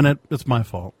fault, Bennett. It's my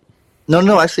fault.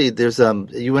 No. Actually, there's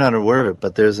you went unaware of it,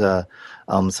 but there's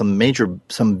some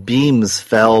beams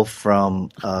fell from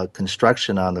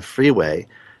construction on the freeway,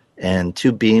 and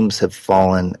 2 beams have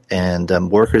fallen, and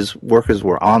workers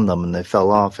were on them, and they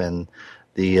fell off, and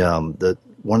the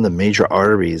one of the major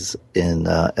arteries in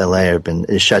LA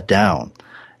is shut down.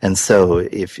 And so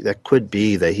if that could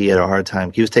be that he had a hard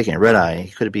time, he was taking a red eye,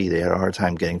 it could be they had a hard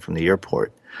time getting from the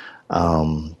airport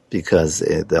because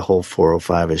the whole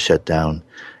 405 is shut down.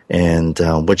 And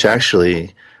which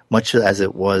actually, much as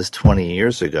it was 20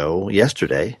 years ago,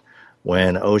 yesterday,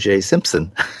 when O.J.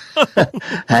 Simpson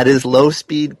had his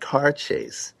low-speed car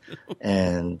chase.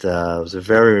 And it was a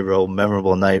very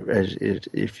memorable night.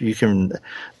 If you can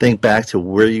think back to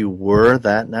where you were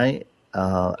that night,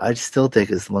 I still think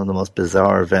it's one of the most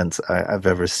bizarre events I've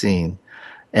ever seen.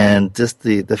 And just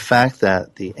the fact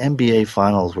that the NBA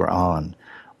Finals were on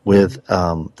with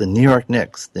the New York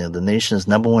Knicks, the nation's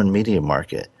 #1 media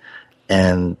market,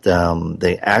 and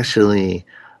they actually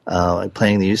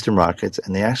playing the Houston Rockets,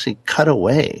 and they actually cut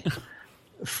away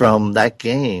from that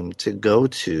game to go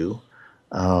to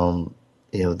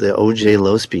the OJ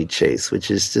low speed chase,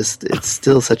 which is it's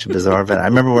still such a bizarre event. I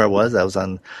remember where I was. I was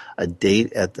on a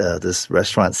date at this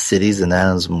restaurant, Cities in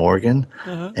Adams Morgan,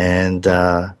 and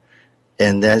I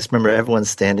just remember everyone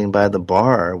standing by the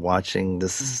bar watching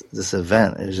this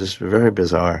event. It was just very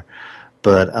bizarre.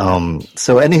 But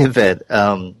so any event,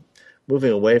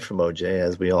 moving away from OJ,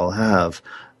 as we all have,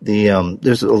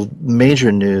 there's a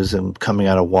major news coming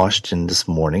out of Washington this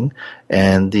morning,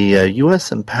 and the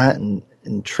U.S. Patent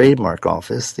and Trademark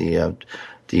Office, the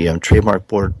Trademark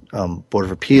Board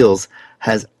of Appeals,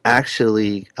 has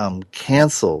actually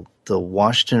canceled the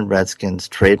Washington Redskins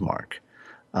trademark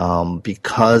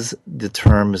because the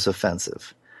term is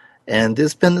offensive. And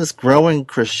there's been this growing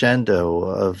crescendo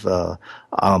of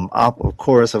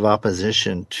chorus of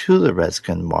opposition to the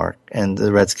Redskin mark and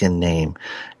the Redskin name.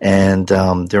 And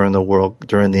during the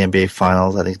NBA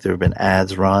Finals, I think there have been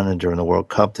ads run, and during the World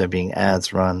Cup, there are being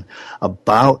ads run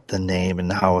about the name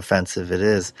and how offensive it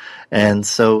is. And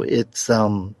so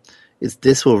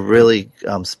this will really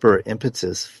spur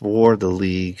impetus for the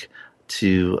league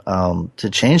to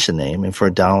change the name, and for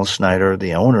Donald Schneider,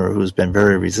 the owner, who's been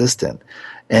very resistant.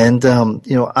 And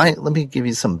let me give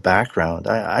you some background.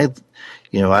 I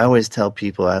always tell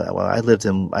people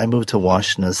I moved to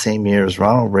Washington the same year as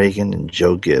Ronald Reagan and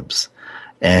Joe Gibbs,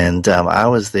 and I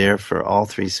was there for all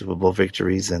 3 Super Bowl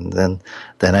victories, and then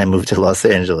I moved to Los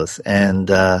Angeles, and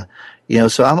so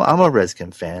I'm a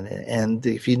Redskin fan, and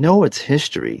if you know its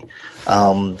history,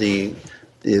 the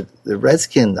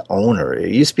Redskin owner,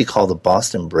 it used to be called the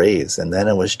Boston Braves, and then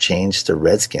it was changed to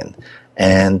Redskin.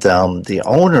 And the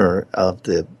owner of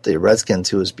the Redskins,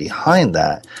 who was behind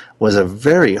that, was a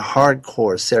very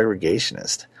hardcore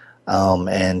segregationist,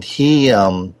 and he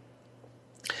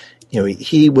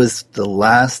was the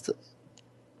last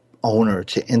owner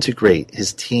to integrate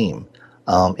his team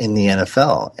in the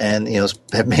NFL, and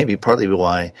maybe partly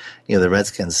why the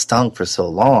Redskins stunk for so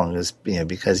long is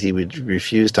because he would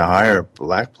refuse to hire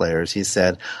black players. He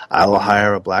said, "I will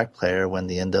hire a black player when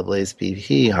the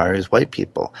NAACP hires white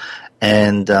people,"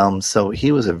 and so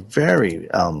he was a very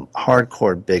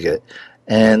hardcore bigot.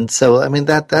 And so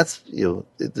that's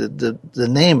the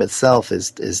name itself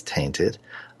is tainted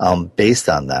based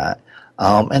on that.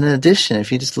 And in addition,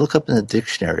 if you just look up in the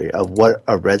dictionary of what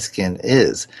a Redskin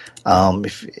is,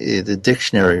 the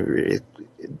dictionary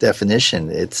definition,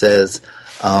 it says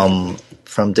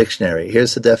from dictionary,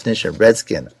 here's the definition: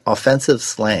 Redskin, offensive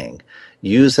slang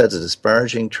used as a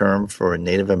disparaging term for a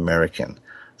Native American.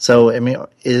 So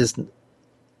it's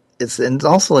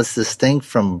distinct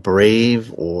from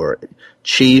brave or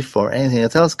chief or anything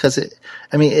else, because it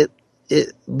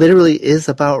literally is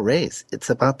about race.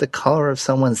 It's about the color of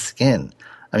someone's skin.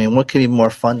 What could be more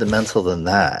fundamental than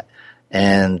that?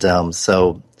 And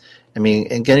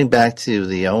and getting back to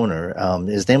the owner,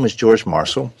 his name was George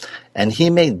Marshall, and he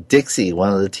made Dixie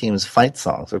one of the team's fight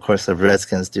songs. Of course, the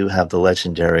Redskins do have the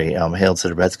legendary Hail to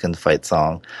the Redskins fight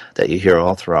song that you hear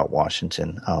all throughout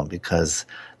Washington, because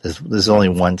there's only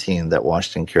one team that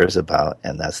Washington cares about,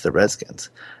 and that's the Redskins.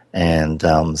 And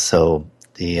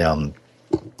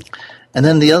and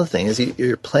then the other thing is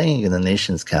you're playing in the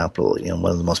nation's capital,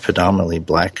 one of the most predominantly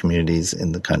black communities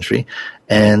in the country.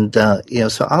 And,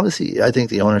 so obviously I think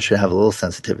the owner should have a little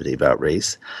sensitivity about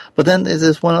race. But then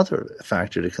there's one other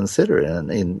factor to consider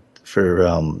for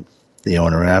the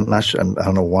owner. And I'm not sure, I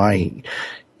don't know why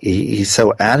he's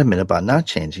so adamant about not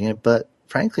changing it, but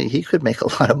frankly, he could make a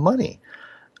lot of money.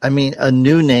 A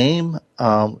new name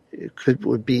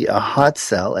would be a hot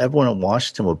sell. Everyone in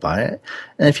Washington would buy it.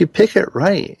 And if you pick it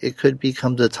right, it could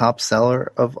become the top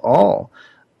seller of all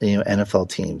NFL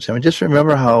teams. I mean, just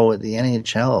remember how the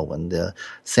NHL, when the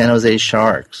San Jose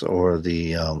Sharks or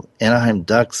the Anaheim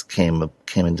Ducks came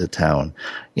into town,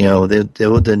 they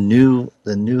were the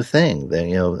new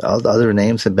thing. Other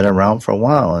names have been around for a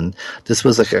while, and this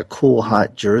was like a cool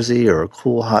hot jersey or a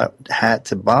cool hot hat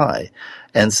to buy.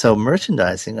 And so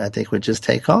merchandising, I think, would just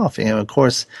take off. Of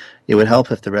course, it would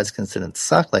help if the Redskins didn't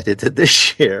suck like they did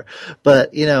this year.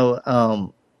 But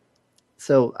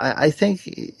so I think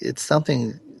it's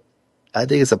something. I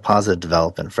think it's a positive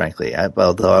development, frankly.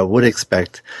 Although I would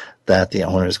expect that the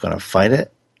owner is going to fight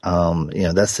it.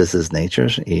 That's just his nature.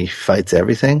 He fights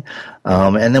everything.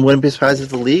 And then wouldn't be surprised if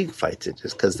the league fights it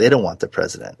just because they don't want the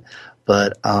president.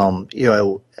 But,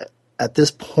 at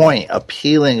this point,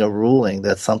 appealing a ruling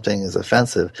that something is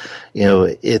offensive,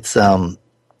 it's,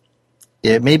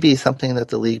 it may be something that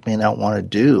the league may not want to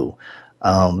do.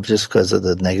 Just because of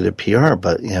the negative PR,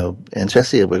 but, and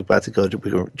especially we're about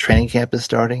to training camp is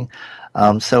starting.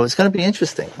 So it's going to be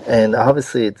interesting. And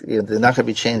obviously, they're not going to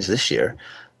be changed this year.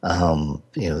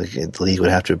 The league would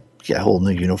have to get whole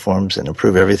new uniforms and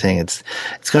improve everything. It's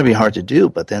going to be hard to do,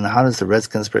 but then how does the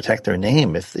Redskins protect their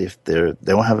name if they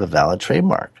don't have a valid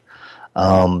trademark?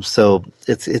 So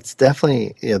it's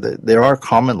definitely, there are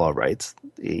common law rights,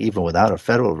 even without a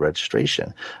federal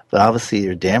registration. But obviously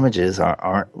your damages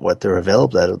aren't what they're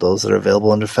available at, those that are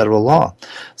available under federal law.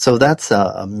 So that's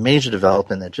a major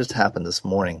development that just happened this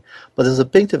morning. But there's a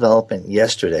big development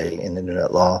yesterday in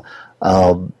internet law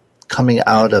coming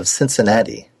out of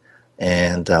Cincinnati.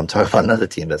 And I'm talking about another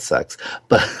team that sucks.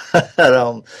 But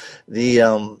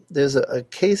there's a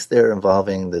case there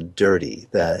involving the Dirty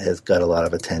that has got a lot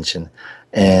of attention.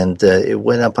 And it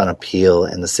went up on appeal,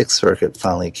 and the Sixth Circuit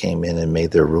finally came in and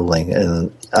made their ruling.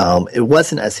 And it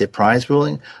wasn't a surprise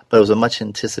ruling, but it was a much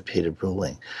anticipated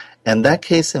ruling. And that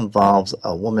case involves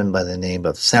a woman by the name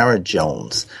of Sarah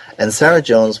Jones. And Sarah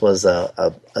Jones was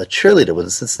a cheerleader with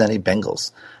the Cincinnati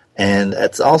Bengals. And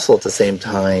it's also at the same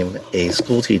time a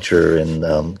school teacher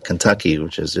in Kentucky,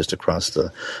 which is just across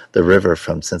the river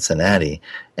from Cincinnati.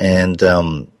 And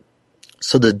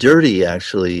so the Dirty,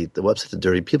 actually, the website The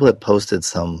Dirty, people had posted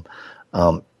some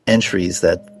entries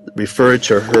that referred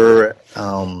to her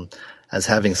as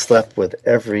having slept with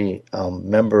every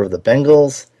member of the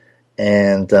Bengals,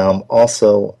 and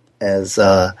also as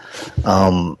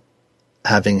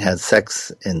having had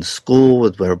sex in school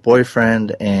with her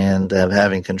boyfriend, and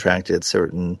having contracted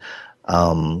certain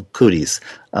cooties,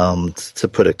 to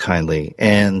put it kindly.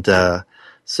 And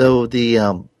so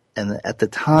and at the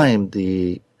time,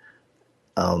 the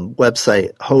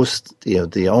website host,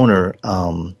 the owner,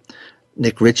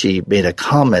 Nick Ritchie, made a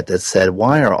comment that said,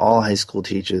 "Why are all high school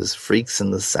teachers freaks in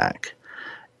the sack?"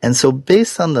 And so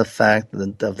based on the fact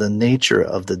of the nature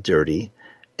of the Dirty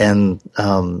and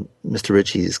Mr.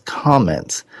 Ritchie's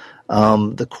comments,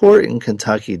 the court in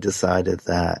Kentucky decided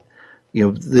that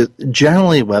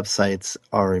generally websites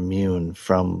are immune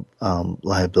from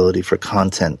liability for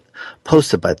content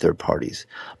posted by third parties.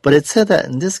 But it said that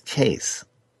in this case,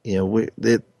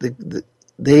 they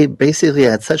basically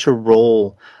had such a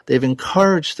role. They've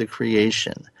encouraged the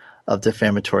creation of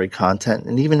defamatory content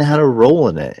and even had a role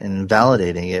in it and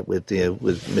validating it with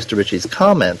Mr. Ritchie's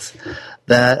comments,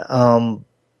 that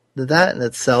that in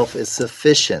itself is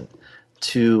sufficient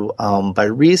to, by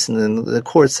reason, and the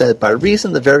court said, by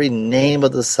reason the very name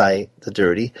of the site, The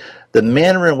Dirty, the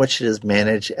manner in which it is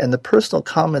managed, and the personal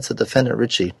comments of defendant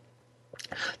Ritchie,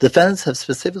 defendants have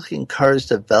specifically encouraged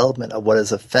development of what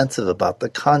is offensive about the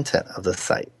content of the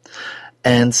site.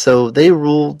 And so they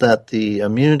ruled that the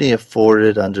immunity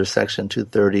afforded under Section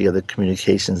 230 of the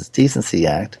Communications Decency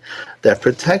Act that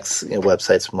protects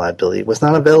websites from liability was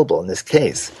not available in this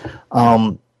case.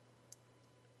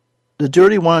 The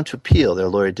Dirty wanted to appeal. Their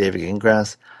lawyer, David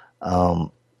Ingrass,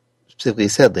 specifically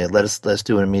said, let's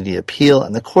do an immediate appeal,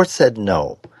 and the court said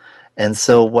no. And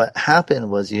so what happened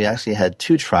was you actually had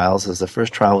two trials, as the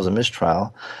first trial was a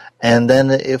mistrial, and then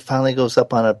it finally goes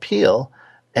up on appeal.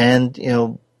 And,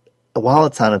 while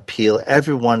it's on appeal,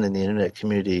 everyone in the internet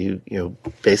community,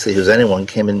 basically who's anyone,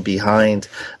 came in behind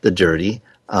the Dirty,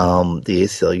 the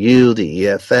ACLU, the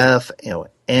EFF,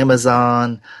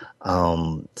 Amazon,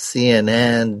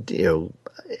 CNN,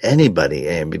 anybody,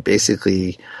 I mean,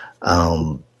 basically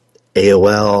AOL,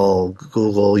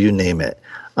 Google, you name it.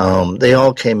 They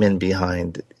all came in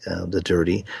behind the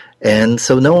Dirty, and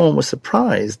so no one was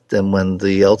surprised then when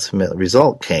the ultimate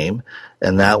result came,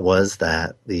 and that was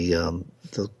that the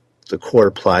court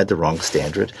applied the wrong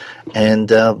standard, and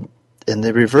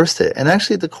they reversed it. And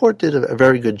actually, the court did a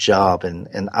very good job in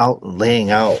laying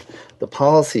out the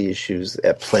policy issues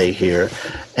at play here.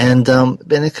 And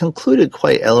it concluded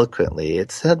quite eloquently.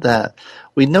 It said that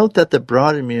we note that the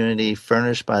broad immunity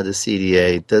furnished by the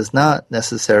CDA does not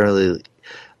necessarily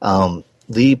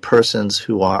lead persons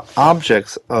who are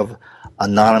objects of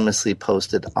anonymously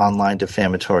posted online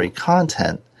defamatory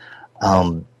content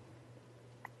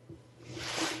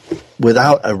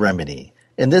without a remedy.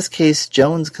 In this case,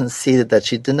 Jones conceded that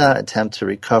she did not attempt to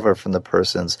recover from the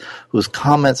persons whose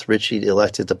comments Ritchie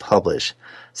elected to publish.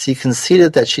 She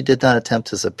conceded that she did not attempt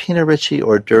to subpoena Ritchie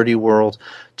or Dirty World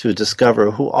to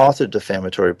discover who authored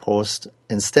defamatory posts.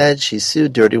 Instead, she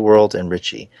sued Dirty World and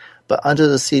Ritchie. But under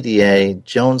the CDA,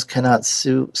 Jones cannot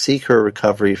seek her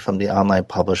recovery from the online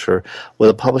publisher where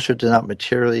the publisher did not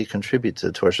materially contribute to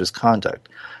the tortious conduct.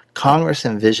 Congress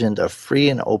envisioned a free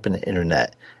and open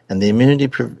internet, and the immunity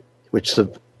provisions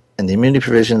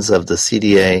of the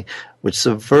CDA, which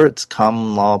subverts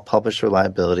common law publisher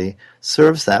liability,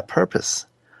 serves that purpose.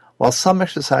 While some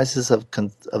exercises of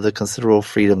the considerable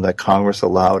freedom that Congress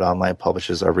allowed online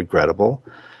publishers are regrettable,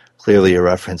 clearly a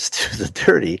reference to the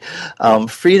dirty,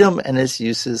 freedom and its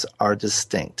uses are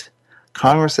distinct.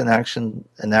 Congress enacted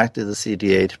the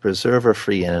CDA to preserve a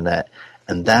free internet,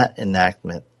 and that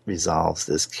enactment resolves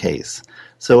this case.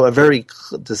 So a very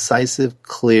decisive,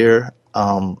 clear,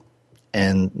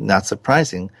 and not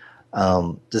surprising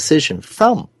decision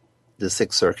from the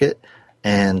Sixth Circuit.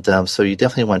 And so you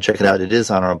definitely want to check it out. It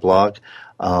is on our blog.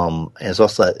 And it's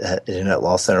also at Internet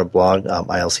Law Center blog,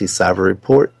 ILC Cyber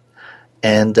Report.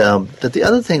 And but the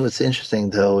other thing that's interesting,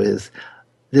 though, is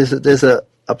there's a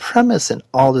premise in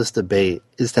all this debate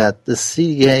is that the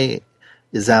CDA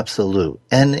is absolute.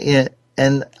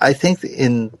 And I think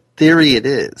in theory it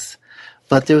is.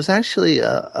 But there was actually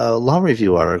a law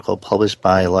review article published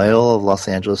by Loyola Los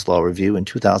Angeles Law Review in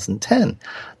 2010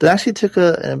 that actually took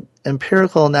an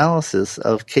empirical analysis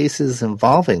of cases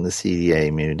involving the CDA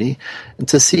immunity and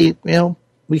to see,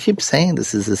 we keep saying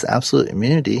this is this absolute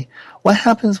immunity. What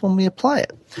happens when we apply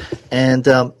it? And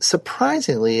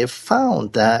surprisingly, it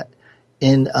found that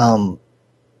in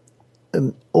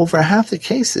over half the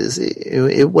cases,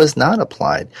 it was not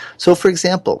applied. So, for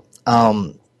example,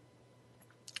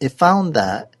 it found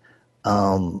that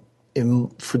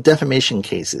for defamation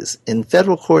cases, in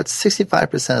federal courts,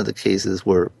 65% of the cases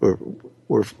were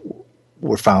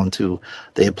found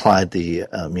they applied the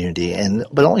immunity,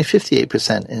 but only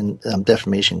 58% in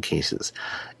defamation cases.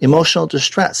 Emotional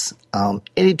distress,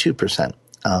 82%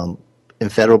 in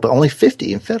federal, but only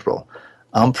 50% in federal.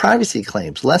 Privacy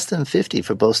claims, less than 50%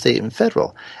 for both state and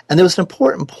federal. And there was an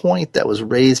important point that was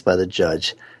raised by the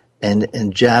judge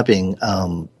and jabbing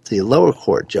the lower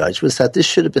court judge was that this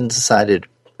should have been decided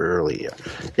earlier.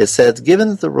 It said, given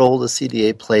that the role the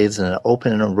CDA plays in an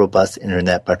open and robust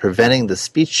internet by preventing the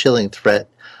speech-chilling threat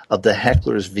of the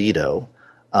heckler's veto,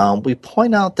 we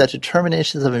point out that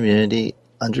determinations of immunity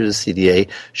under the CDA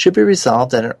should be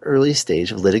resolved at an early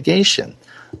stage of litigation,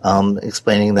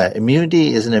 explaining that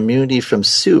immunity is an immunity from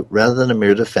suit rather than a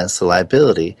mere defense to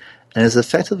liability, and is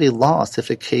effectively lost if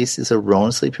a case is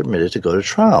erroneously permitted to go to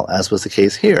trial, as was the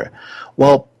case here.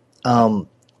 Well,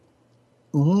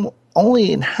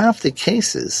 only in half the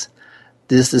cases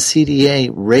does the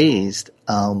CDA raised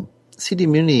CD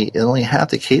immunity in only half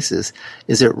the cases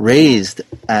is it raised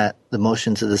at the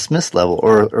motion to dismiss level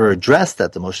or addressed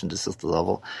at the motion to dismiss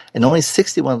level, and only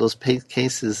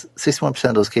 61%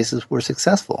 of those cases were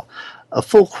successful. A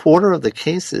full quarter of the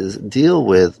cases deal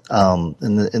with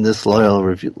in this law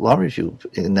review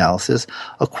analysis.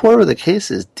 A quarter of the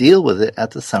cases deal with it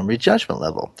at the summary judgment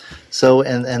level. So,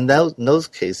 and those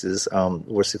cases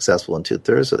were successful in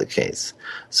 2/3 of the case.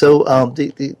 So,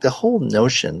 the whole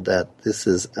notion that this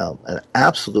is an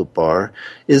absolute bar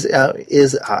is I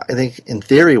think in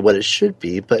theory what it should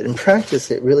be, but in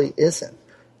practice it really isn't.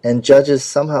 And judges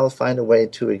somehow find a way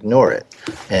to ignore it,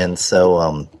 and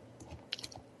so.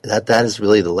 That is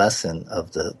really the lesson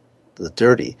of the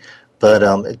dirty. But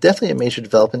definitely a major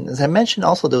development. As I mentioned,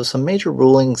 also there was some major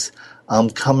rulings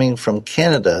coming from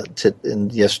Canada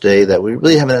yesterday that we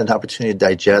really haven't had an opportunity to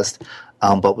digest,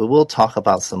 but we will talk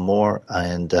about some more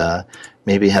and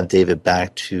maybe have David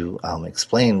back to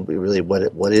explain really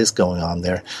what is going on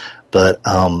there. But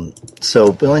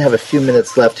so we only have a few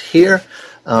minutes left here.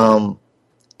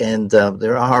 And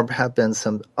there have been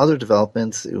some other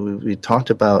developments. We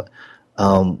talked about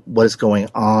what is going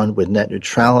on with net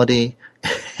neutrality.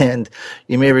 And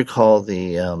you may recall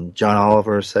the John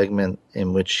Oliver segment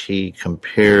in which he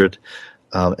compared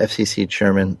FCC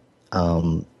Chairman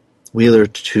Wheeler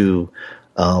to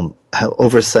have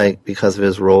oversight because of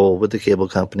his role with the cable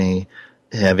company,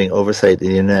 having oversight of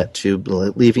the internet, to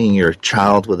leaving your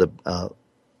child with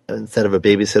instead of a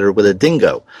babysitter with a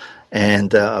dingo.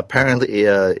 And apparently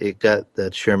it got the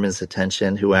chairman's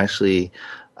attention, who actually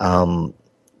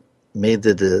made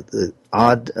the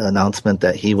odd announcement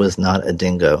that he was not a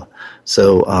dingo.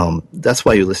 So that's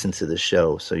why you listen to the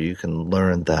show, so you can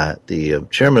learn that the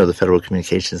chairman of the Federal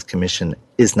Communications Commission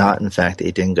is not, in fact,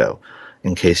 a dingo,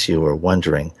 in case you were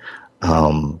wondering.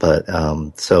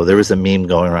 So there is a meme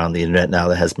going around the internet now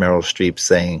that has Meryl Streep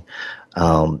saying,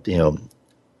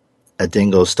 a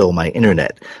dingo stole my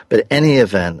internet. But in any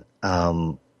event,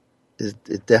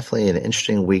 it's definitely an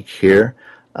interesting week here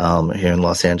in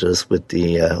Los Angeles with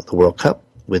the World Cup,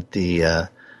 with the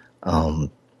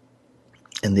and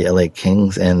the LA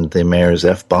Kings and the Mayor's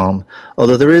F-bomb.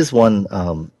 Although there is one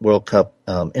World Cup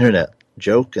internet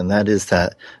joke, and that is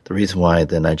that the reason why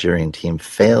the Nigerian team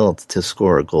failed to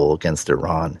score a goal against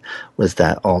Iran was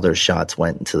that all their shots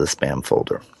went into the spam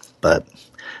folder. But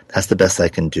that's the best I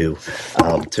can do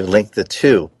to link the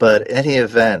two. But in any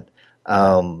event,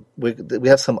 we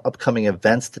have some upcoming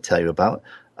events to tell you about.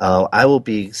 I will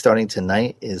be starting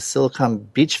tonight is Silicon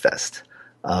Beach Fest.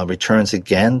 Returns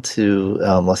again to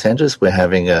Los Angeles. We're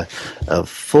having a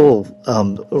full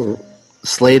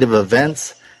slate of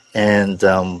events, and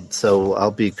so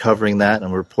I'll be covering that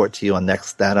and report to you on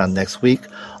next week.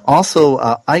 Also,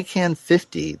 ICANN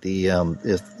 50. The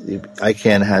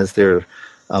ICANN has their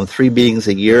 3 meetings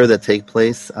a year that take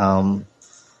place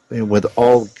with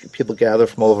all people gather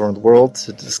from all over the world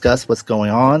to discuss what's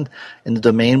going on in the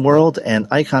domain world. And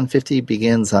ICON 50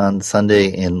 begins on Sunday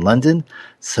in London.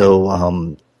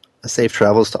 So safe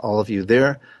travels to all of you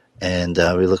there. And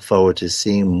we look forward to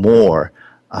seeing more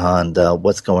on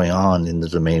what's going on in the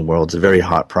domain world. It's a very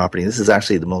hot property. This is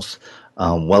actually the most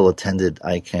well-attended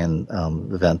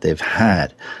ICANN event they've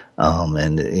had.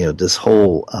 And this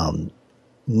whole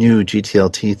new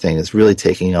GTLT thing is really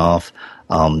taking off.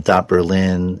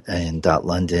 .Berlin and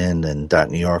 .London and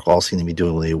 .New York all seem to be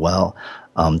doing really well.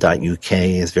 .UK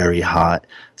is very hot.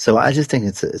 So I just think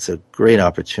it's a great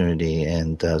opportunity,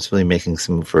 and it's really making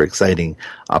some for exciting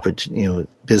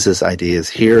business ideas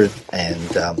here.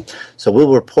 And so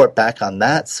we'll report back on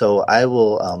that. So I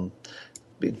will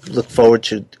look forward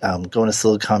to going to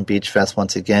Silicon Beach Fest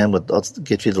once again. Let's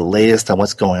get you the latest on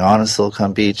what's going on in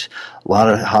Silicon Beach. A lot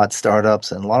of hot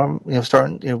startups, and a lot of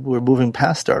we're moving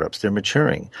past startups. They're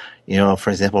maturing.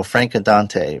 For example, Frank and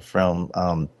Dante from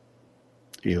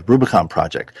Rubicon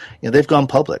Project. They've gone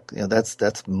public. That's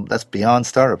beyond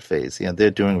startup phase.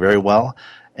 They're doing very well,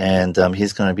 and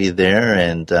he's going to be there,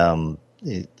 and there's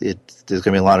going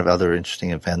to be a lot of other interesting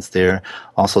events there.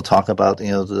 Also talk about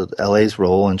the LA's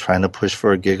role in trying to push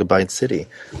for a gigabyte city.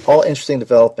 All interesting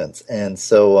developments, and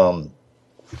so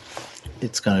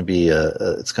it's going to be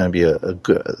a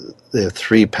good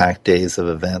 3 packed days of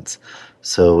events.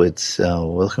 So we're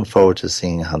looking forward to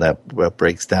seeing how that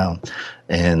breaks down,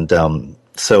 and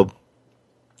so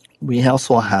we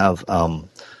also have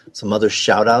some other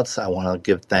shout outs. I want to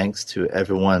give thanks to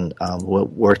everyone who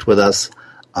worked with us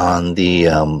on the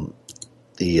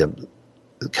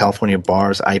California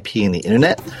Bar's IP and the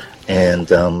Internet,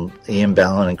 and Ian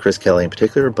Ballon and Chris Kelly in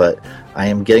particular, but I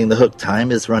am getting the hook.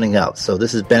 Time is running out. So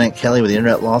this is Bennett Kelly with the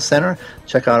Internet Law Center.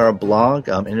 Check out our blog,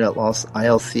 Internet Law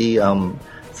ILC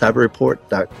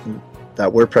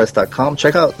cyberreport.wordpress.com.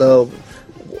 Check out the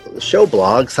show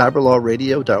blog,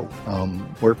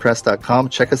 cyberlawradio.wordpress.com.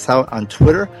 Check us out on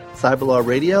Twitter, Cyberlaw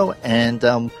Radio, and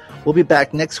we'll be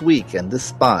back next week in this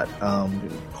spot.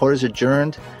 Quarters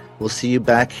adjourned. We'll see you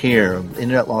back here,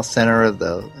 Internet Law Center,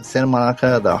 the Santa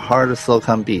Monica, the heart of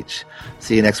Silicon Beach.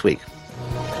 See you next week.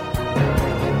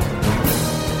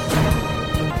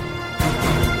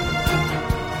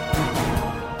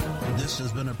 This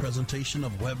has been a presentation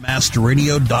of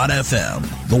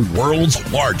WebmasterRadio.fm, the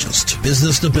world's largest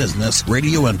business-to-business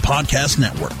radio and podcast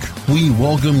network. We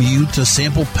welcome you to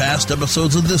sample past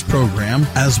episodes of this program,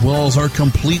 as well as our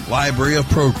complete library of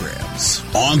programs,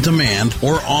 on demand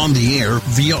or on the air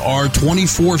via our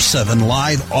 24/7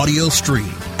 live audio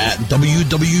stream at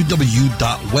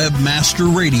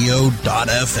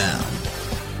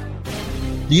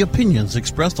www.webmasterradio.fm. The opinions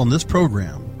expressed on this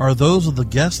program are those of the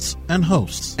guests and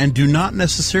hosts and do not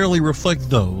necessarily reflect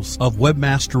those of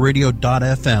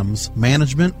WebmasterRadio.fm's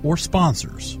management or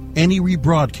sponsors. Any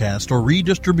rebroadcast or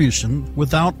redistribution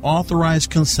without authorized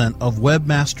consent of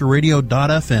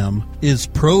WebmasterRadio.fm is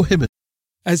prohibited.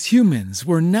 As humans,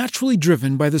 we're naturally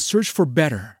driven by the search for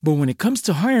better. But when it comes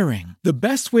to hiring, the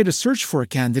best way to search for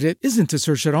a candidate isn't to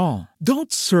search at all.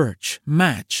 Don't search,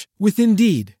 match with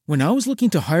Indeed. When I was looking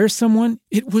to hire someone,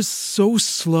 it was so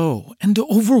slow and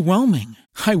overwhelming.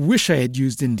 I wish I had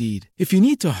used Indeed. If you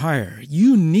need to hire,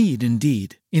 you need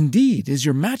Indeed. Indeed is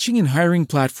your matching and hiring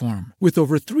platform with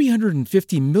over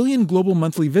 350 million global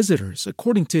monthly visitors,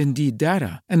 according to Indeed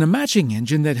data, and a matching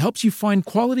engine that helps you find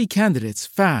quality candidates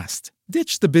fast.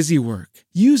 Ditch the busy work.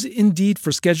 Use Indeed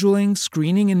for scheduling,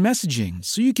 screening, and messaging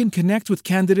so you can connect with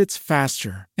candidates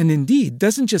faster. And Indeed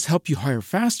doesn't just help you hire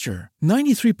faster.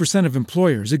 93% of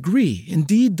employers agree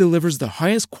Indeed delivers the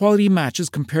highest quality matches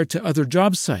compared to other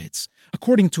job sites,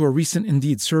 according to a recent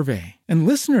Indeed survey. And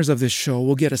listeners of this show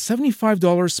will get a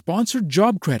 $75 sponsored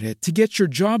job credit to get your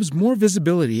jobs more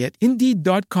visibility at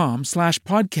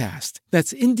Indeed.com/podcast.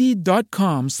 That's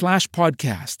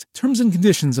Indeed.com/podcast. Terms and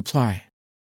conditions apply.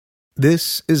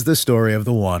 This is the story of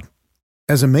the one.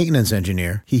 As a maintenance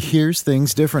engineer, he hears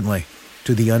things differently.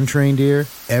 To the untrained ear,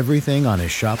 everything on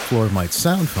his shop floor might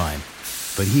sound fine,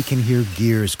 but he can hear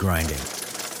gears grinding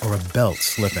or a belt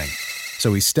slipping.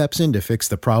 So he steps in to fix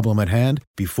the problem at hand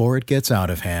before it gets out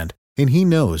of hand. And he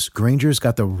knows Grainger's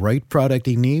got the right product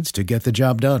he needs to get the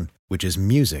job done, which is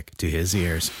music to his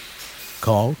ears.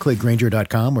 Call, click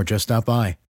Grainger.com, or just stop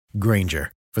by.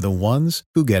 Grainger, for the ones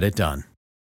who get it done.